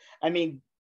baseball. I mean,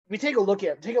 we take a look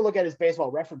at his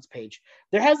baseball reference page.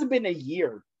 There hasn't been a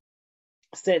year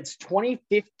since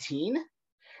 2015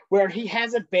 where he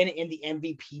hasn't been in the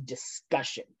MVP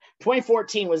discussion.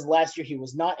 2014 was last year he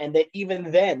was not, and that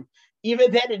even then in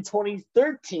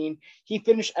 2013, he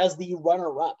finished as the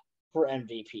runner-up for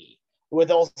MVP,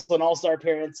 with also an All-Star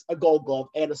appearance, a Gold Glove,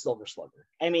 and a Silver Slugger.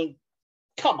 I mean,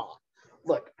 come on.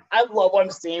 Look, I love what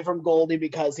I'm seeing from Goldie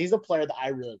because he's a player that I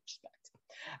really respect.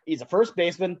 He's a first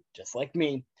baseman, just like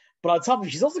me. But on top of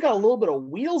it, he's also got a little bit of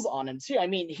wheels on him, too. I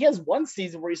mean, he has one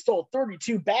season where he stole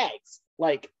 32 bags.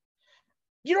 Like,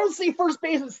 you don't see first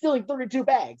baseman stealing 32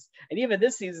 bags. And even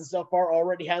this season so far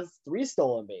already has 3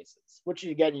 stolen bases, which,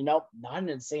 again, not an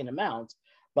insane amount,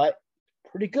 but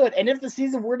pretty good. And if the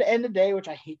season were to end today, which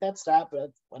I hate that stat, but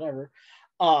whatever.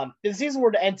 If the season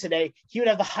were to end today, he would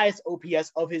have the highest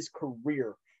OPS of his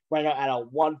career right now at a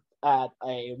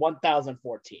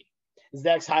 1,014. His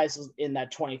next highest was in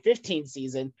that 2015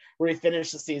 season, where he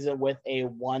finished the season with a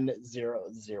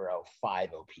 1,005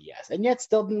 OPS, and yet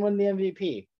still didn't win the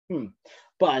MVP.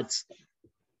 But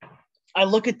I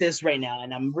look at this right now,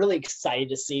 and I'm really excited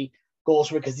to see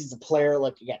Goldschmidt because he's a player.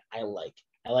 Like, again, I like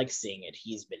seeing it.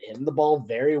 He's been hitting the ball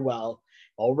very well.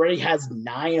 Already has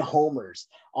 9 homers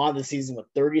on the season with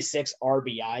 36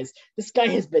 RBIs. This guy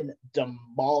has been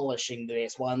demolishing the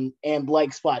base one, and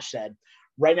like Splash said,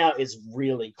 right now is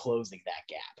really closing that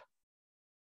gap.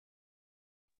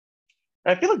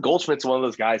 I feel like Goldschmidt's one of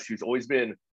those guys who's always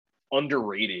been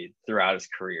underrated throughout his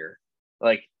career.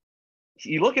 Like,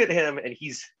 you look at him, and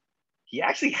he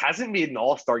actually hasn't made an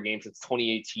All-Star game since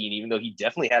 2018, even though he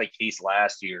definitely had a case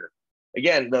last year.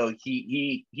 Again, though,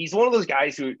 he's one of those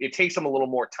guys who it takes him a little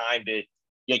more time to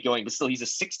get going, but still, he's a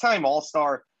 6-time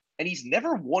All-Star, and he's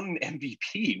never won an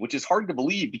MVP, which is hard to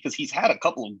believe because he's had a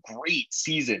couple of great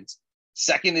seasons.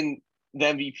 Second in the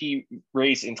MVP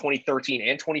race in 2013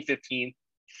 and 2015,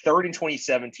 third in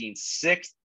 2017,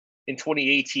 sixth in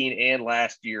 2018 and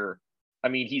last year. I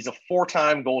mean, he's a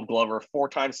 4-time Gold Glover,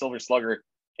 4-time Silver Slugger.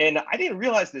 And I didn't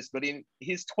realize this, but in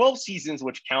his 12 seasons,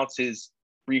 which counts his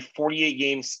brief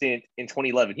 48-game stint in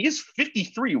 2011, he has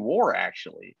 53 WAR,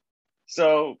 actually.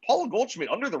 So Paul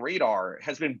Goldschmidt, under the radar,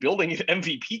 has been building an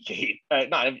MVP case,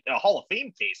 not a Hall of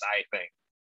Fame case, I think.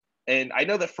 And I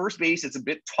know that first base is a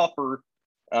bit tougher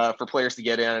for players to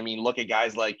get in. I mean, look at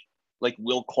guys like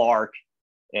Will Clark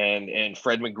and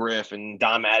Fred McGriff and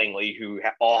Don Mattingly, who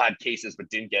all had cases but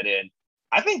didn't get in.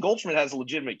 I think Goldschmidt has a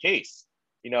legitimate case.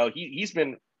 He's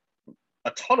been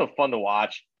a ton of fun to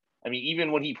watch. I mean,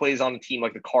 even when he plays on a team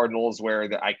like the Cardinals, where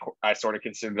I sort of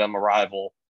consider them a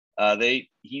rival,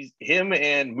 him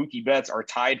and Mookie Betts are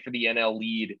tied for the NL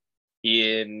lead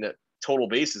in total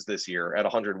bases this year at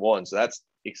 101. So that's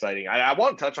exciting. I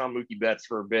want to touch on Mookie Betts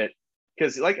for a bit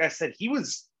because, like I said, he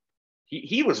was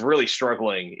really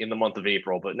struggling in the month of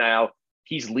April, but now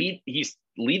he's leading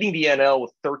the NL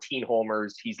with 13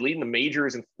 homers. He's leading the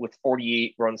majors with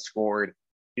 48 runs scored.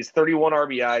 He's 31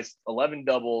 RBIs, 11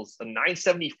 doubles, a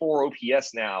 974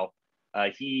 OPS now.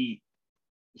 He's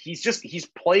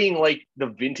playing like the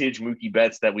vintage Mookie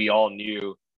Betts that we all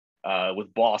knew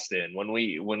with Boston when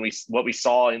what we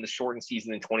saw in the shortened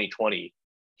season in 2020.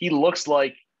 He looks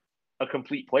like a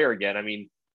complete player again. I mean,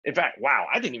 in fact, wow,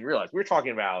 I didn't even realize we were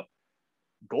talking about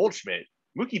Goldschmidt.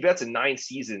 Mookie Betts in 9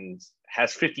 seasons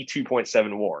has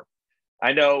 52.7 WAR.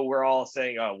 I know we're all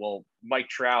saying, oh, well, Mike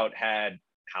Trout had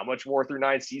how much WAR through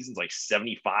 9 seasons? Like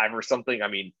 75 or something. I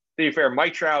mean, to be fair,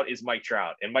 Mike Trout is Mike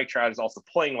Trout, and Mike Trout is also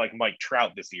playing like Mike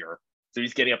Trout this year. So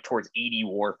he's getting up towards 80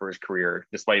 WAR for his career,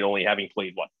 despite only having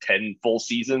played, 10 full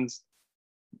seasons?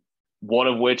 One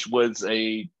of which was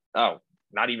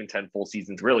not even 10 full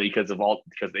seasons, really, because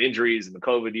the injuries and the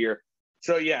COVID year.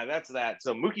 So, yeah, that's that.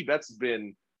 So Mookie Betts has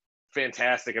been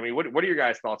fantastic. I mean, what are your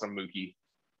guys' thoughts on Mookie?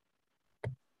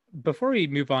 Before we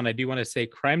move on, I do want to say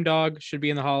Crime Dog should be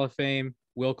in the Hall of Fame.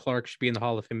 Will Clark should be in the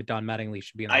Hall of Fame, and Don Mattingly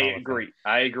should be in the Hall of Fame.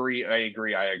 I agree.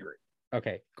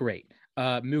 Okay, great.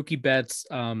 Mookie Betts,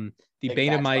 the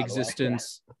bane of my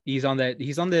existence. Yeah. He's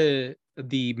on the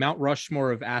Mount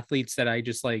Rushmore of athletes that I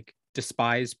just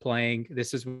despise playing.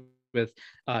 This is with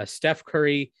Steph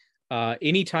Curry.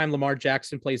 Anytime Lamar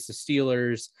Jackson plays the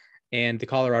Steelers, and the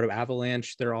Colorado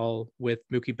Avalanche. They're all with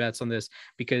Mookie Betts on this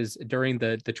because during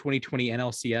the 2020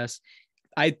 NLCS,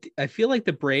 I feel like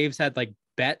the Braves had like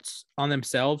bets on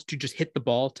themselves to just hit the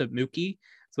ball to Mookie.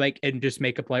 Like, and just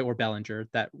make a play, or Bellinger,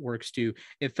 that works too.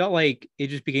 It felt like it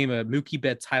just became a Mookie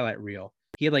Betts highlight reel.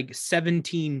 He had like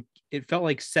 17, it felt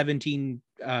like 17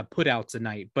 putouts a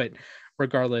night, but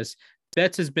regardless,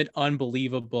 Betts has been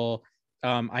unbelievable.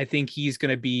 I think he's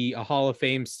going to be a Hall of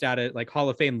Fame status, like Hall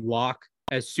of Fame lock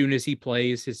as soon as he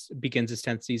begins his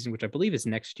 10th season, which I believe is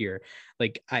next year.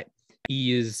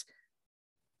 He is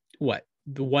what?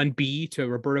 The 1B to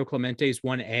Roberto Clemente's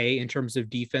 1A in terms of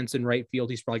defense and right field.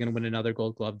 He's probably going to win another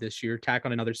Gold Glove this year, tack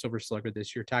on another Silver Slugger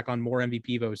this year, tack on more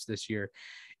MVP votes this year.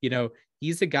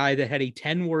 He's a guy that had a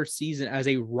 10 WAR season as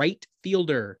a right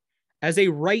fielder. Had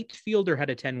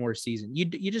a 10 WAR season. You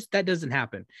just, that doesn't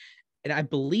happen. And I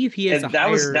believe he has that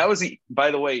was by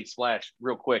the way, Splash,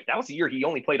 real quick. That was the year he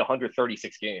only played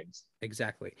 136 games.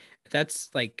 Exactly. That's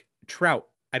like Trout,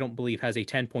 I don't believe, has a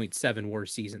 10.7 WAR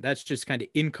season. That's just kind of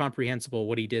incomprehensible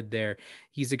what he did there.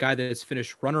 He's a guy that has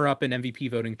finished runner-up in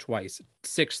MVP voting twice,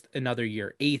 6th another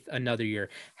year, 8th another year,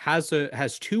 has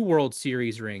 2 World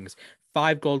Series rings,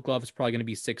 5 Gold Gloves, probably going to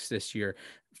be 6 this year,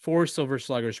 4 Silver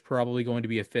Sluggers, probably going to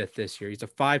be a 5th this year. He's a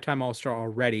 5-time All-Star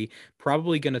already,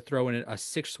 probably going to throw in a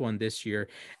 6th one this year.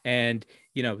 And,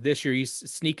 this year he's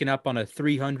sneaking up on a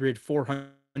 300,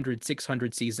 400,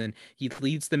 600 season. He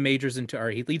leads the majors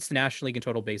he leads the National League in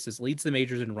total bases, leads the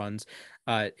majors in runs,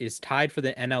 is tied for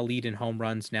the NL lead in home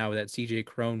runs now that CJ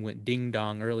Cron went ding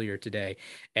dong earlier today.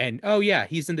 And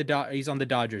he's on the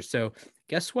Dodgers. So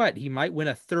guess what? He might win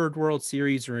a 3rd World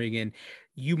Series ring, and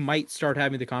you might start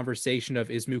having the conversation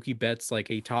of, is Mookie Betts like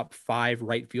a top 5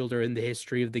 right fielder in the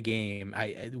history of the game?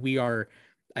 We are,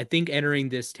 I think, entering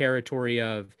this territory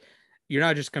of, you're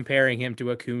not just comparing him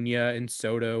to Acuna and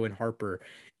Soto and Harper.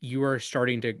 You're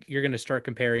going to start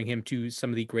comparing him to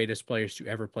some of the greatest players to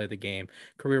ever play the game.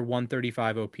 Career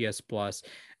 135 OPS plus.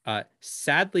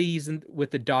 Sadly, he's with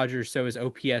the Dodgers, so his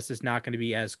OPS is not going to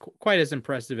be quite as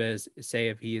impressive as, say,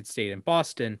 if he had stayed in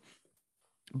Boston.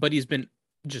 But he's been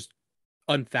just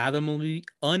unfathomably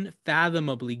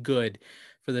good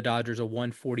for the Dodgers. A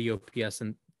 140 OPS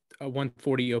and a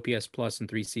 140 OPS plus in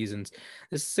 3 seasons.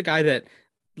 This is a guy that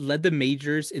led the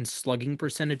majors in slugging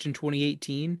percentage in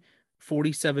 2018,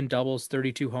 47 doubles,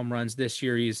 32 home runs. This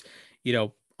year he's,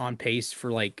 on pace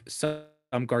for like some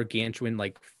gargantuan,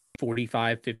 like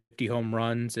 45, 50 home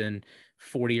runs and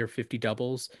 40 or 50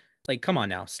 doubles. Like, come on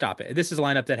now, stop it. This is a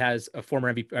lineup that has a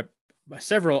former MVP,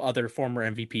 several other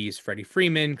former MVPs, Freddie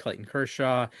Freeman, Clayton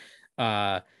Kershaw,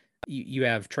 you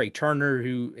have Trey Turner,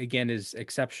 who again is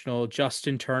exceptional.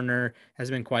 Justin Turner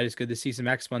hasn't been quite as good this season.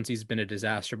 Max Muncy's been a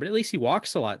disaster, but at least he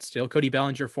walks a lot still. Cody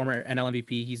Bellinger, former NL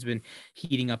MVP, he's been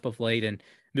heating up of late, and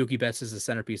Mookie Betts is the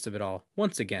centerpiece of it all.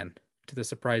 Once again, to the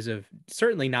surprise of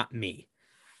certainly not me.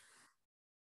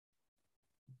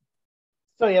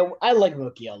 So yeah, I like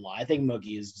Mookie a lot. I think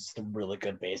Mookie is just a really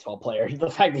good baseball player. The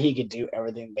fact that he can do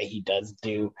everything that he does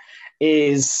do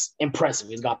is impressive.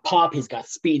 He's got pop, he's got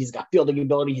speed, he's got fielding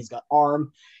ability, he's got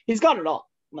arm, he's got it all.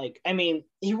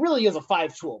 He really is a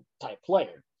 5-tool type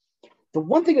player. The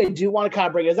one thing I do want to kind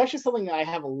of bring is actually something that I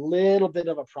have a little bit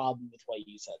of a problem with what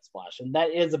you said, Splash, and that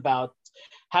is about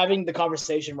having the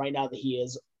conversation right now that he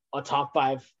is a top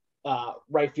 5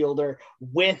 right fielder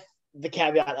with the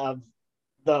caveat of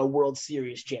the World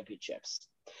Series championships,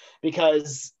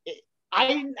 because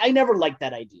I never liked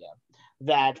that idea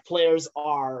that players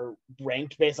are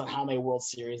ranked based on how many World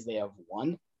Series they have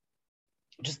won,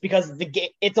 just because the game,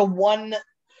 it's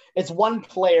one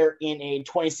player in a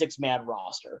 26-man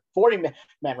roster, 40-man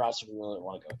roster if you really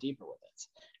want to go deeper with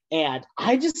it. And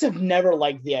I just have never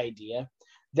liked the idea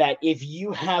that if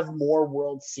you have more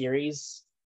World Series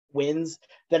wins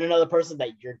than another person,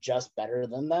 that you're just better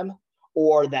than them,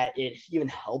 or that it even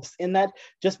helps in that,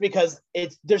 just because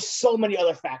there's so many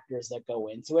other factors that go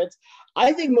into it.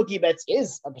 I think Mookie Betts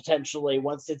is a potentially,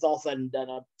 once it's all said and done,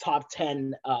 a top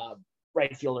 10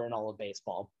 right fielder in all of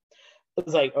baseball.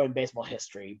 It's or in baseball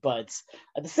history. But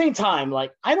at the same time,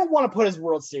 I don't want to put his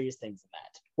World Series things in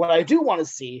that. What I do want to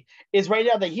see is right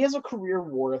now that he has a career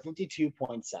WAR of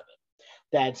 52.7,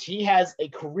 that he has a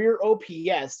career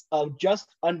OPS of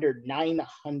just under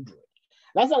 900.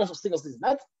 That's not a single season.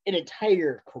 That's an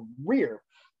entire career.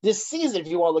 This season, if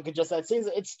you want to look at just that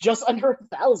season, it's just under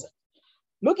 1,000.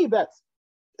 Mookie Betts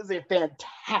is a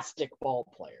fantastic ball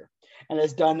player and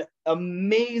has done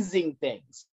amazing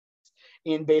things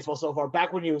in baseball so far.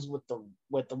 Back when he was with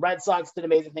the Red Sox, did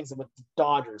amazing things, and with the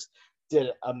Dodgers,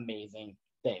 did amazing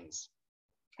things.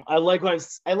 I like what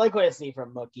I see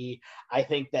from Mookie. I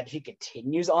think that he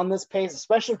continues on this pace,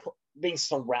 especially being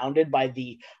surrounded by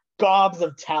the gobs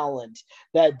of talent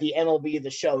that the MLB The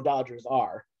Show Dodgers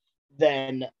are.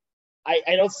 Then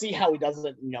I don't see how he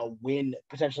doesn't, win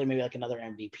potentially maybe like another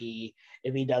MVP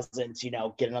if he doesn't,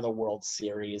 get another World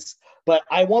Series. But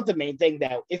I want the main thing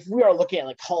that if we are looking at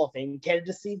like Hall of Fame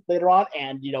candidacy later on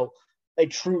and, a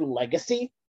true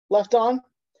legacy left on,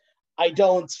 I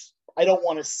don't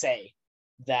want to say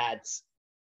that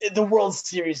the World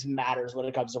Series matters when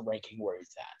it comes to ranking where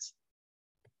he's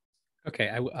at. Okay,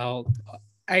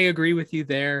 I agree with you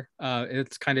there.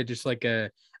 It's kind of just like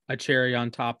a cherry on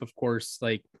top, of course.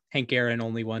 Like Hank Aaron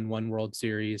only won one World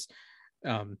Series.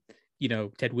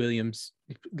 Ted Williams,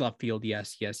 left field,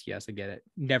 yes, I get it.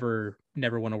 Never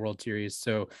won a World Series.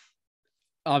 So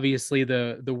obviously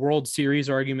the World Series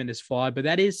argument is flawed, but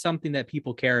that is something that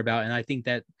people care about, and I think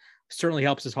that certainly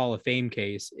helps his Hall of Fame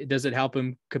case. Does it help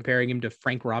him comparing him to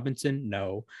Frank Robinson?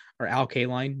 No. Or Al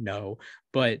Kaline? No.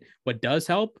 But what does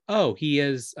help? Oh, he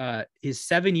is his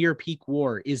 7-year peak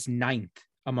WAR is 9th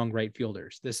among right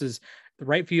fielders. The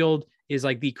right field is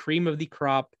like the cream of the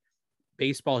crop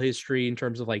baseball history in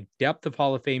terms of like depth of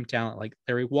Hall of Fame talent. Like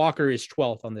Larry Walker is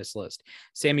 12th on this list.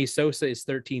 Sammy Sosa is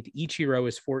 13th. Ichiro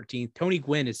is 14th. Tony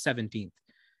Gwynn is 17th.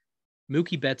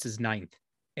 Mookie Betts is 9th.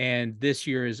 And this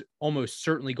year is almost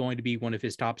certainly going to be one of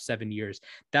his top 7 years.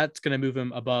 That's going to move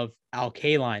him above Al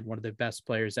Kaline, one of the best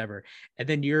players ever. And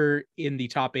then you're in the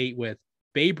top 8 with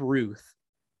Babe Ruth,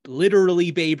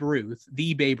 literally Babe Ruth,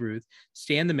 the Babe Ruth,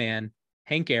 Stan the Man,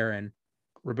 Hank Aaron,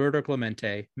 Roberto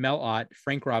Clemente, Mel Ott,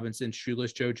 Frank Robinson,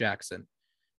 Shoeless Joe Jackson.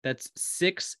 That's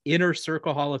 6 inner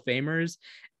circle Hall of Famers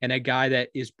and a guy that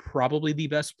is probably the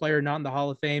best player not in the Hall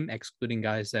of Fame, excluding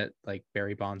guys that like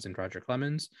Barry Bonds and Roger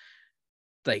Clemens.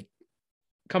 Like,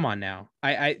 come on now.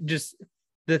 I just,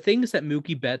 the things that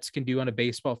Mookie Betts can do on a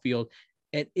baseball field,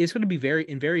 it is going to be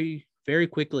very, very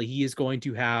quickly. He is going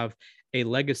to have a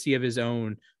legacy of his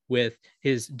own with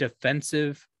his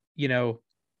defensive, what's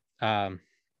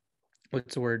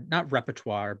the word? Not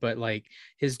repertoire, but like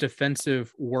his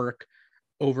defensive work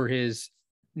over his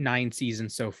 9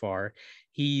 seasons so far.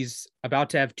 He's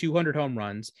about to have 200 home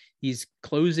runs. He's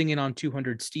closing in on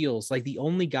 200 steals. Like the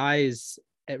only guys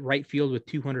at right field with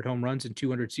 200 home runs and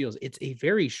 200 steals. It's a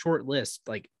very short list.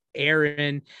 Like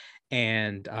Aaron,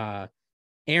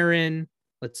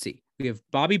 let's see. We have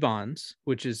Bobby Bonds,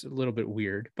 which is a little bit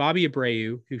weird. Bobby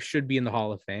Abreu, who should be in the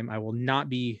Hall of Fame. I will not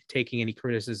be taking any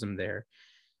criticism there.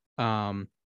 I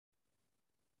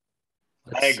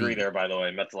agree there, by the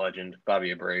way. Mets legend,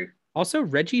 Bobby Abreu. Also,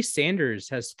 Reggie Sanders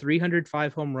has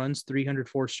 305 home runs,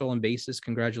 304 stolen bases.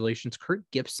 Congratulations. Kurt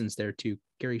Gibson's there too.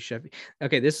 Gary Sheffield.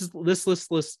 Okay, this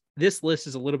list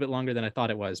is a little bit longer than I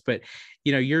thought it was, but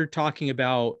you're talking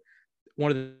about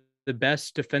one of the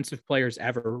best defensive players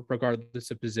ever,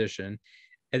 regardless of position.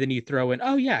 And then you throw in,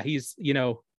 oh yeah, he's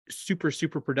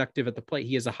super productive at the plate.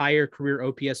 He has a higher career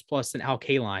OPS plus than Al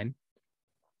Kaline.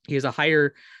 He has a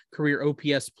higher career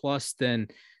OPS plus than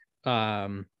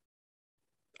our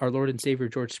Lord and Savior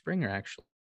George Springer,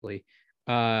 actually.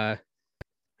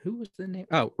 Who was the name?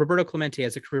 Oh, Roberto Clemente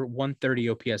has a career 130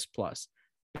 OPS plus.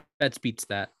 Betts beats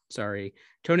that. Sorry.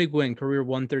 Tony Gwynn, career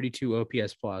 132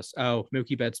 OPS plus. Oh,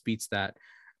 Mookie Betts beats that.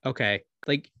 Okay.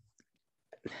 Like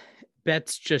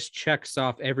Betts just checks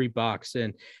off every box.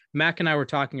 And Mac and I were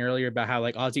talking earlier about how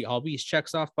like Ozzy Albies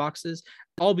checks off boxes.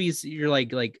 Albies, you're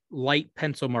like light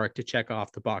pencil mark to check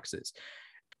off the boxes.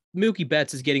 Mookie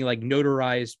Betts is getting like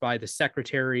notarized by the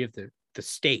secretary of the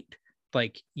state.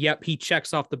 Like, yep, he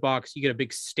checks off the box, you get a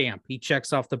big stamp. He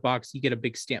checks off the box, you get a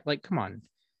big stamp. Like, come on.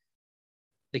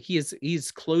 Like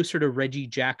he's closer to Reggie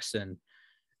Jackson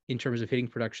in terms of hitting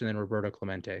production than Roberto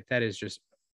Clemente. That is just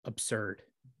absurd.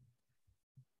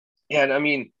 Yeah, and I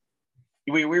mean,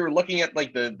 we were looking at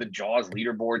like the Jaws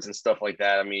leaderboards and stuff like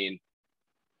that. I mean,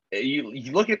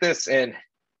 you look at this and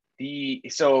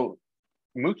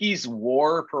Mookie's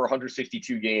WAR per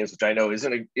 162 games, which I know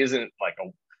isn't like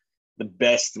the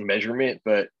best measurement,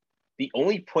 but the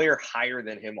only player higher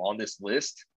than him on this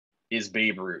list is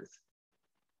Babe Ruth.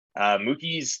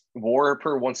 Mookie's WAR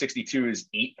per 162 is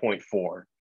 8.4,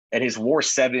 and his WAR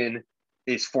 7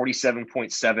 is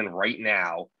 47.7 right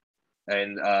now.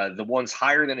 And the ones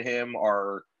higher than him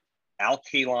are Al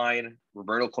Kaline,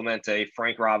 Roberto Clemente,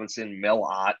 Frank Robinson, Mel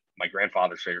Ott, my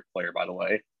grandfather's favorite player, by the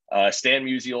way, Stan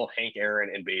Musial, Hank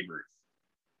Aaron, and Babe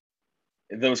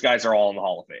Ruth. Those guys are all in the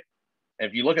Hall of Fame. And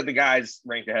if you look at the guys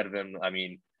ranked ahead of him, I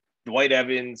mean, Dwight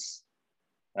Evans,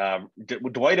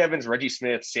 Reggie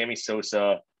Smith, Sammy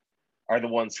Sosa are the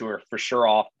ones who are for sure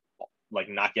off, like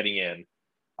not getting in.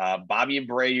 Bobby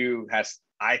Abreu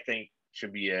I think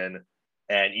should be in.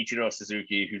 and Ichiro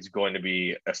Suzuki, who's going to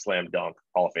be a slam dunk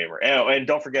Hall of Famer. And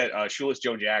don't forget Shoeless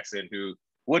Joe Jackson, who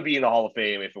would be in the Hall of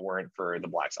Fame if it weren't for the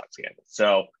Black Sox scandal.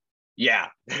 So, yeah,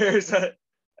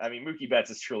 Mookie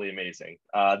Betts is truly amazing.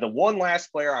 The one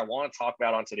last player I want to talk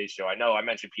about on today's show, I know I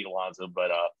mentioned Pete Alonso, but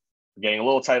we're getting a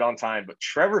little tight on time, but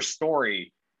Trevor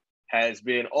Story has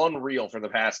been unreal for the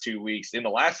past 2 weeks. In the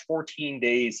last 14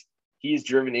 days, he's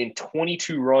driven in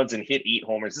 22 runs and hit 8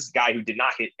 homers. This guy who did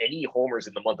not hit any homers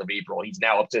in the month of April. He's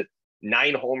now up to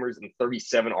 9 homers and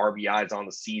 37 RBIs on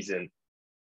the season.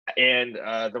 And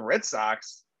the Red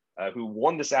Sox, who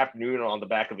won this afternoon on the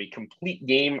back of a complete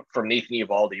game from Nathan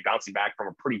Eovaldi, bouncing back from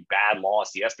a pretty bad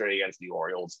loss yesterday against the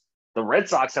Orioles. The Red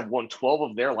Sox have won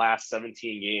 12 of their last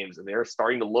 17 games, and they're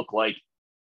starting to look like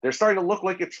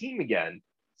a team again.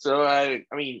 So,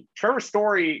 Trevor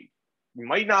Story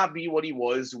might not be what he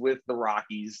was with the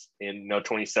Rockies in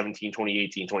 2017,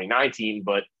 2018, 2019,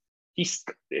 but he's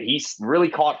really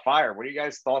caught fire. What are you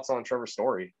guys' thoughts on Trevor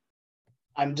Story?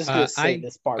 I'm just going to say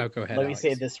this part. Oh, go ahead, Let Alex. me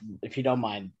say this, if you don't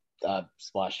mind,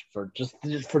 Splash, for just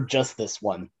this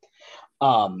one.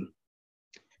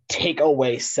 Take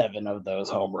away 7 of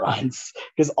those home runs,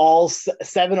 because all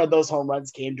 7 of those home runs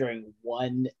came during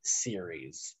one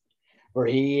series where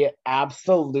he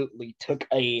absolutely took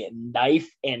a knife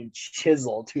and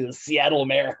chisel to the Seattle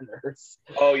Mariners.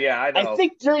 Oh yeah, I know. I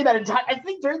think during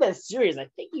that series, I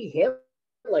think he hit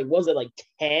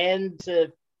 10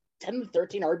 to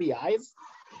 13 RBIs.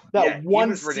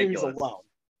 One series alone.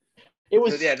 It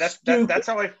was that's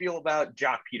how I feel about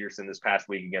Jock Peterson this past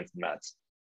week against the Mets.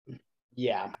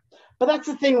 Yeah, but that's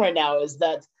the thing right now, is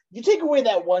that you take away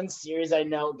that one series. I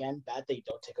know, again, bad that you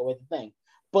don't take away the thing.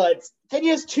 But then he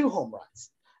has 2 home runs,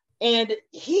 and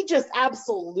he just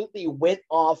absolutely went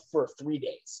off for 3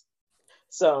 days.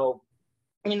 So,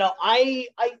 I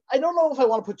don't know if I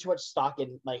want to put too much stock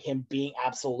in him being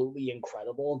absolutely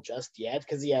incredible just yet,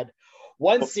 because he had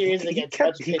one series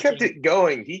against he kept it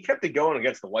going. He kept it going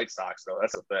against the White Sox, though.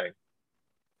 That's the thing.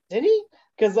 Did he?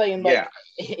 Because yeah.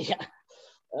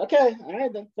 Okay, all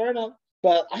right then, fair enough.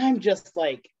 But I'm just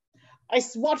I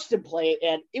watched him play,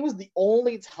 and it was the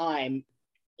only time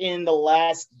in the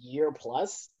last year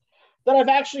plus that I've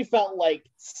actually felt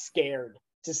scared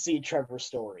to see Trevor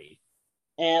Story.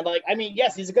 And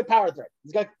yes, he's a good power threat.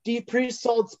 He's got pretty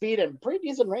solid speed and pretty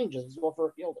decent ranges as well for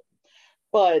a fielder.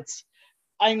 But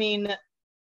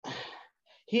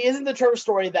he isn't the Trevor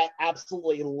Story that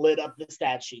absolutely lit up the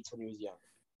stat sheets when he was younger.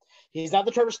 He's not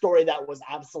the Trevor Story that was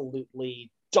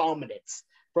absolutely dominant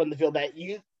from the field,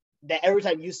 that every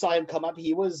time you saw him come up,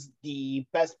 he was the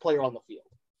best player on the field.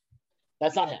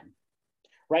 That's not him.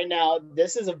 Right now,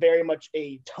 this is a very much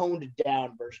a toned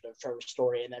down version of Trevor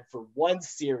Story. And then for one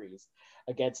series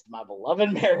against my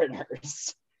beloved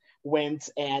Mariners, went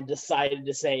and decided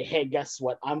to say, hey, guess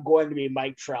what? I'm going to be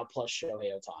Mike Trout plus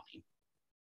Shohei Ohtani.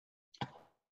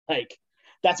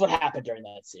 That's what happened during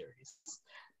that series.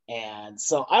 And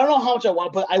so I don't know how much I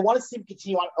want to put. I want to see him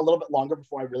continue on a little bit longer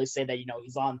before I really say that,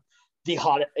 he's on he's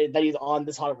on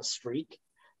this hot of a streak.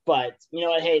 But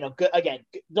hey, good again.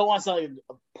 Don't want to sound like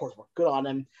a poor sport. Good on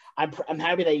him. I'm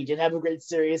happy that he did have a great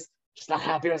series. Just not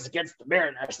happy it was against the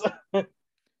Mariners.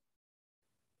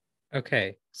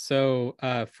 Okay, so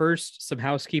first, some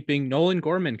housekeeping. Nolan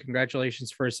Gorman,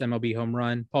 congratulations, first MLB home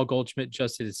run. Paul Goldschmidt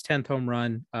just hit his 10th home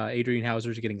run. Adrian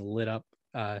Hauser's getting lit up.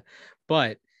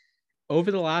 But over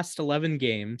the last 11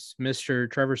 games, Mr.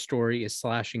 Trevor Story is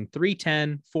slashing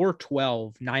 310,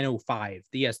 412, 905.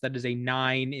 Yes, that is a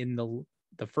 9 in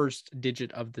the first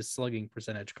digit of the slugging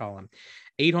percentage column.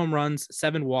 8 home runs,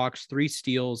 7 walks, 3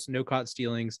 steals, no caught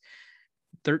stealings,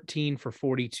 13 for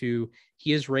 42.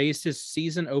 He has raised his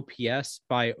season OPS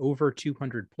by over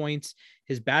 200 points.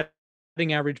 His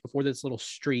batting average before this little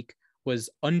streak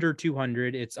was under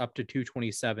 200. It's up to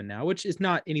 227 now, which is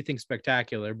not anything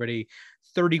spectacular, but a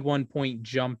 31-point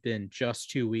jump in just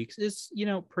 2 weeks is,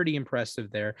 pretty impressive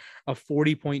there. A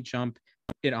 40-point jump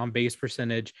in on base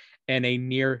percentage and a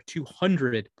near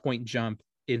 200-point jump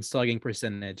in slugging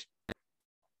percentage.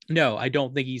 No, I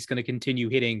don't think he's going to continue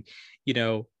hitting,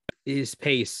 his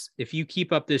pace. If you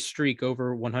keep up this streak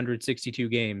over 162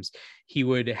 games, he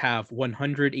would have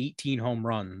 118 home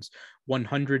runs,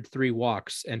 103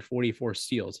 walks, and 44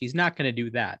 steals. He's not going to do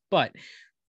that, but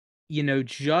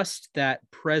just that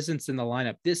presence in the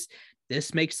lineup, this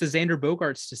makes the Xander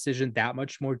Bogaerts decision that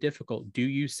much more difficult. Do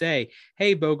you say,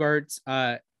 hey, Bogaerts,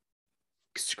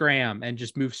 scram and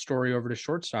just move Story over to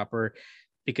shortstop, or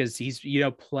because he's,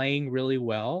 playing really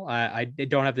well. I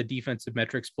don't have the defensive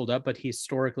metrics pulled up, but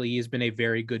historically he's been a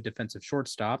very good defensive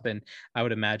shortstop. And I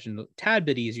would imagine a tad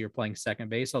bit easier playing second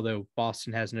base, although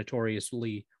Boston has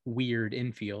notoriously weird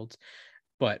infields.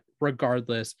 But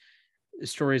regardless,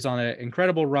 Story's on an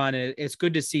incredible run. It's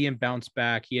good to see him bounce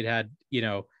back. He had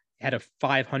a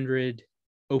 500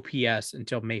 OPS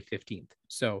until May 15th.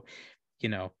 So,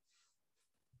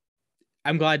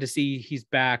 I'm glad to see he's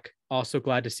back. Also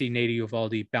glad to see Nate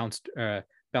Eovaldi bounced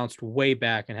way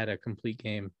back and had a complete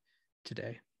game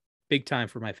today. Big time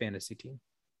for my fantasy team.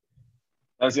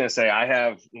 I was going to say, I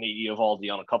have Nate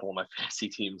Eovaldi on a couple of my fantasy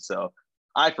teams. So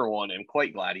I, for one, am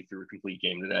quite glad he threw a complete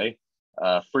game today.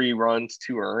 3 runs,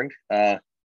 2 earned. And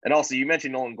also, you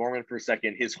mentioned Nolan Gorman for a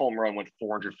second. His home run went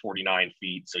 449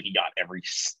 feet, so he got every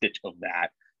stitch of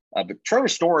that. But Trevor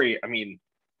Story, everyone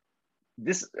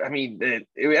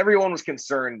was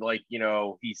concerned,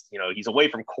 he's away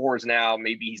from Coors now.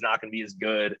 Maybe he's not going to be as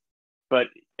good. But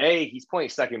he's playing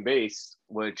second base,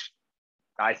 which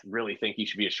I really think he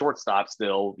should be a shortstop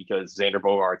still, because Xander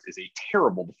Bogaerts is a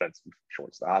terrible defensive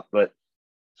shortstop. But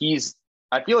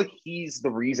I feel like he's the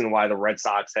reason why the Red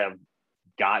Sox have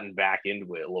gotten back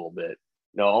into it a little bit.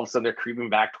 All of a sudden they're creeping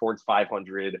back towards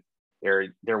 500.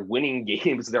 They're winning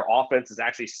games. Their offense is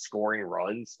actually scoring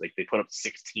runs. Like, they put up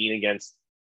 16 against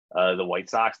the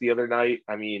White Sox the other night.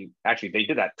 Actually, they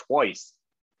did that twice.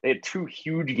 They had 2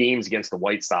 huge games against the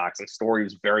White Sox, and Story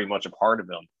was very much a part of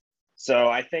them. So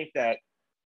I think that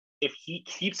if he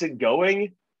keeps it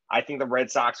going, I think the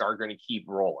Red Sox are going to keep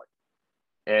rolling.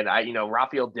 And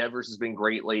Rafael Devers has been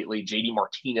great lately. JD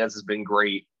Martinez has been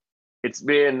great. It's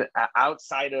been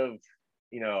outside of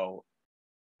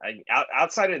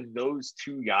those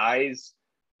 2 guys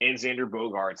and Xander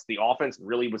Bogaerts, the offense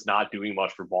really was not doing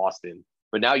much for Boston.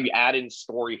 But now you add in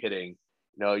Story hitting,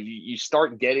 you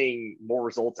start getting more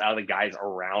results out of the guys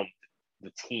around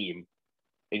the team.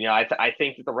 And, I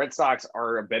think that the Red Sox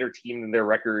are a better team than their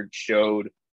record showed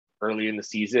early in the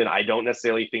season. I don't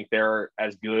necessarily think they're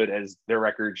as good as their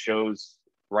record shows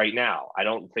right now. I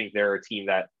don't think they're a team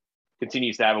that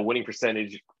continues to have a winning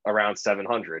percentage around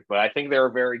 700, but I think they're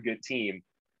a very good team.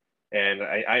 And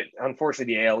I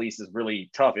unfortunately, the AL East is really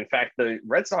tough. In fact, the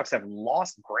Red Sox have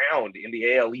lost ground in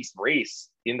the AL East race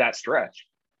in that stretch,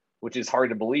 which is hard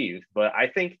to believe. But I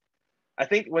think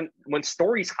when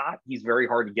Story's hot, he's very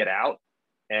hard to get out.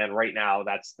 And right now,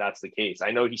 that's the case.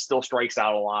 I know he still strikes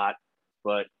out a lot,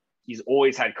 but he's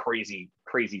always had crazy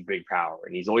big power,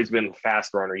 and he's always been a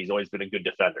fast runner. He's always been a good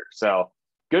defender. So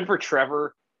good for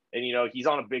Trevor. And, he's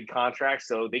on a big contract,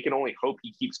 so they can only hope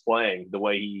he keeps playing the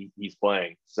way he's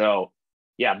playing. So,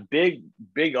 yeah, big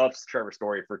ups to Trevor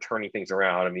Story for turning things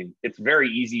around. It's very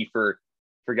easy for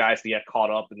guys to get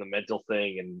caught up in the mental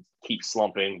thing and keep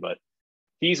slumping, but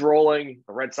he's rolling.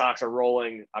 The Red Sox are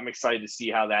rolling. I'm excited to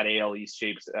see how that AL East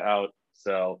shapes out.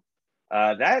 So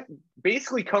that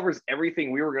basically covers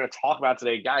everything we were going to talk about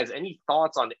today. Guys, any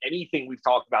thoughts on anything we've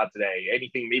talked about today?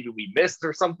 Anything maybe we missed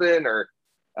or something? Or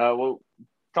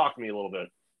talk to me a little bit.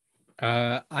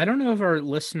 I don't know if our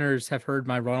listeners have heard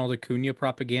my Ronald Acuna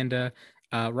propaganda.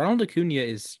 Ronald Acuna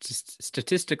is just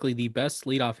statistically the best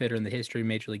leadoff hitter in the history of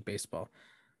Major League Baseball.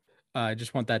 I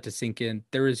just want that to sink in.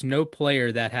 There is no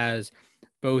player that has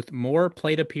both more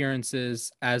plate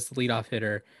appearances as the leadoff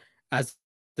hitter, as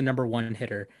the number 1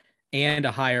 hitter, and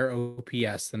a higher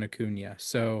OPS than Acuna.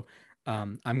 So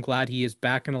I'm glad he is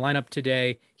back in the lineup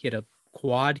today. He had a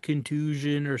quad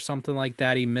contusion or something like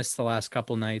that. He missed the last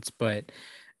couple nights, but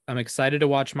I'm excited to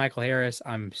watch Michael Harris.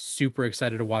 I'm super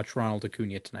excited to watch Ronald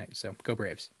Acuna tonight. So go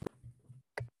Braves.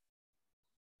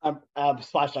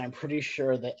 Splash, I'm pretty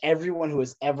sure that everyone who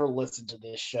has ever listened to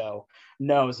this show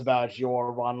knows about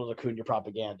your Ronald Acuna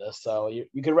propaganda. So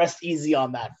you can rest easy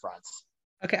on that front.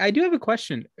 Okay, I do have a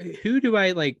question. Who do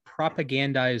I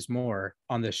propagandize more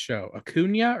on this show,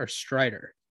 Acuna or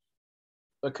Strider?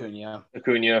 Acuna.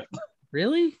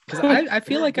 Really? Because I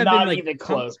feel like I've not been even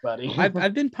close, buddy.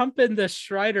 I've been pumping the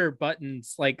Strider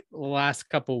buttons the last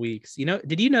couple weeks.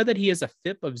 Did you know that he has a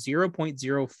FIP of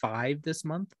 0.05 this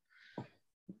month?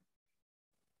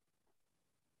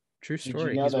 True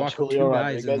story. He's walked 2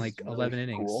 guys in 11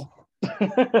 innings. Cool.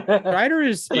 Strider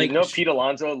is Pete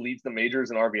Alonso leads the majors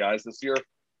in RBIs this year.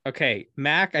 Okay,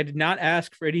 Mac, I did not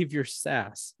ask for any of your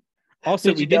sass.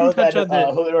 Also, we didn't touch on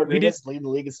the Julio Rodriguez leading the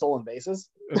league in stolen bases.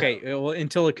 Okay, well,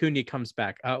 until Acuna comes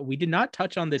back, we did not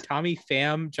touch on the Tommy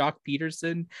Pham, Jock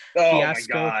Peterson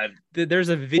fiasco. Oh my God! There's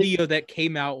a video that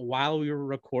came out while we were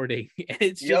recording, and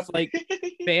it's just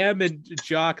Pham and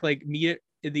Jock meet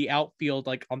in the outfield,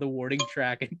 on the warning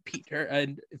track, and Peter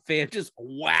and Pham just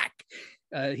whack.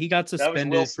 He got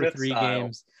suspended for 3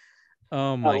 games.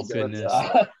 Oh my goodness.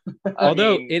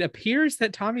 Although it appears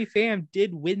that Tommy Pham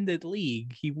did win the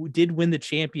league. He did win the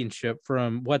championship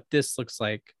from what this looks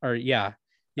like. Or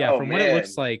from what it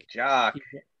looks like. Jock.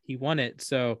 He won it.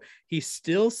 So he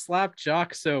still slapped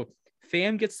Jock. So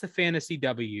Fam gets the fantasy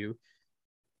W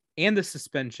and the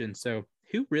suspension. So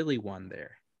who really won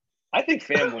there? I think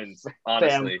Fam wins,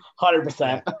 honestly.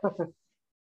 100%.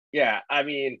 Yeah, I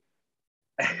mean,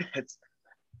 that's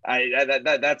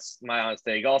my honest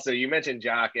take. Also, you mentioned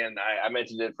Jock, and I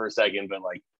mentioned it for a second, but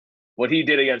like what he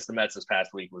did against the Mets this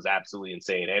past week was absolutely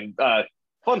insane. And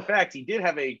fun fact, he did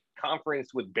have a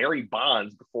conference with Barry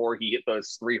Bonds before he hit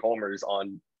those 3 homers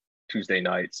on Tuesday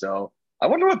night. So I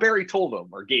wonder what Barry told him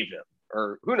or gave him,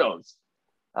 or who knows.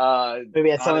 Maybe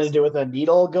it had something to do with a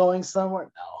needle going somewhere.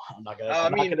 No, I'm not gonna. I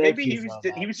mean, maybe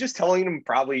he was just telling him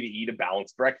probably to eat a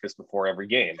balanced breakfast before every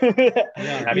game.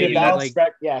 Yeah, I mean, like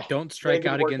don't strike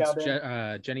out against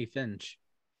Jenny Finch.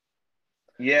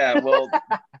 Yeah, well.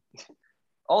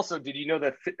 Also, did you know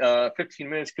that 15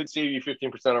 minutes could save you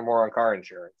 15% or more on car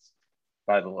insurance?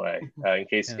 By the way, in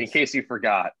case you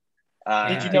forgot.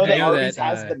 Did you know that Arby's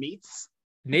has the meats?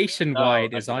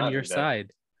 Nationwide is on your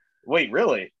side. Wait,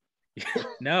 really?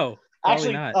 No,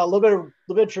 actually, not. a little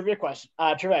bit of trivia question.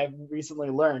 Trivia I've recently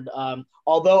learned.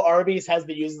 Although Arby's has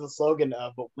been using the slogan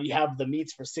of "We have the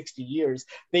meats for 60 years,"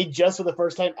 they just for the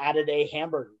first time added a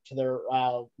hamburger to their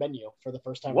menu for the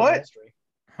first time in their history.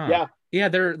 Huh. Yeah,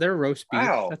 they're roast beef.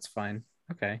 Wow. That's fine.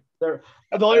 Okay. The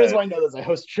only reason why I know this, I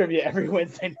host trivia every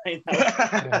Wednesday night.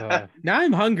 Now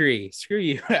I'm hungry. Screw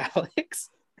you, Alex.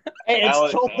 Hey, it's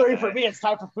 12:30 for me. It's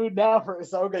time for food now.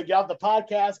 So we're gonna get off the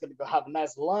podcast, gonna go have a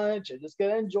nice lunch, and just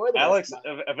gonna enjoy the Alex,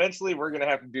 eventually we're gonna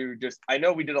have to do I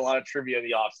know we did a lot of trivia in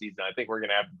the off season. I think we're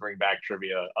gonna have to bring back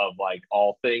trivia of like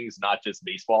all things, not just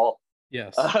baseball.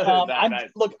 Yes. I'm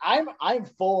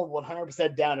full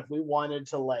 100% down if we wanted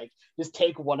to like just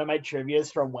take one of my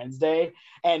trivias from Wednesday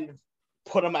and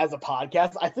put them as a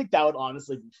podcast. I think that would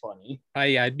honestly be funny.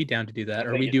 Yeah, I'd be down to do that.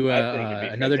 Or we do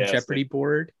another fantastic Jeopardy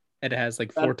board. It has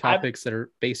like 4 topics that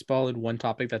are baseball and 1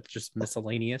 topic that's just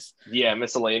miscellaneous. Yeah,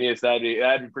 miscellaneous. That'd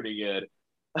be pretty good.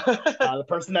 The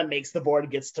person that makes the board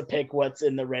gets to pick what's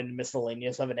in the random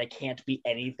miscellaneous of it. It can't be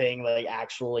anything like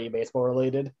actually baseball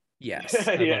related. Yes.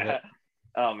 Yeah.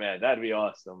 Oh man, that'd be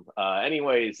awesome.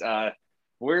 Anyways,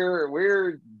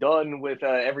 we're done with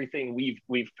everything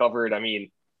we've covered. I mean,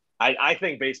 I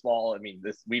think baseball. I mean,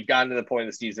 we've gotten to the point of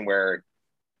the season where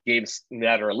games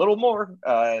matter a little more,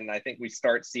 and I think we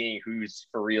start seeing who's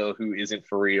for real, who isn't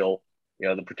for real. You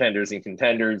know, the pretenders and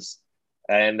contenders,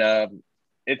 and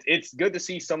it's good to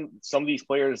see some of these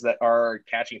players that are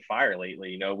catching fire lately.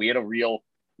 You know, we had a real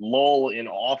lull in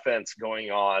offense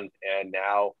going on, and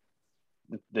now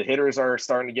the hitters are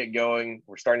starting to get going.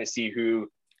 We're starting to see who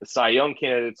the Cy Young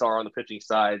candidates are on the pitching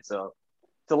side. So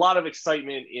it's a lot of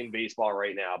excitement in baseball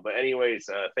right now. But anyways,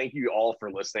 thank you all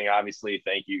for listening. Obviously,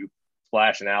 thank you,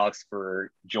 Splash and Alex, for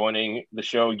joining the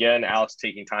show again. Alex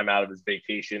taking time out of his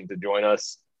vacation to join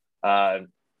us.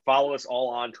 Follow us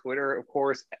all on Twitter, of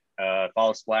course.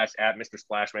 Follow Splash at Mr.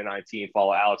 Splashman19.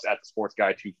 Follow Alex at the Sports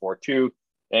Guy 242.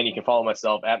 And you can follow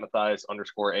myself at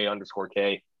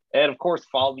Matthias_A_K. And of course,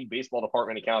 follow the baseball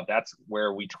department account. That's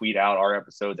where we tweet out our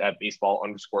episodes at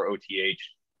baseball_OTH.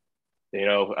 You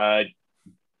know,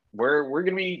 we're going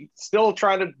to be still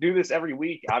trying to do this every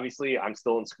week. Obviously, I'm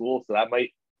still in school, so that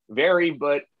might vary,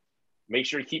 but make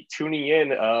sure to keep tuning in.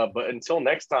 But until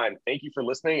next time, thank you for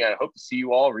listening. I hope to see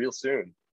you all real soon.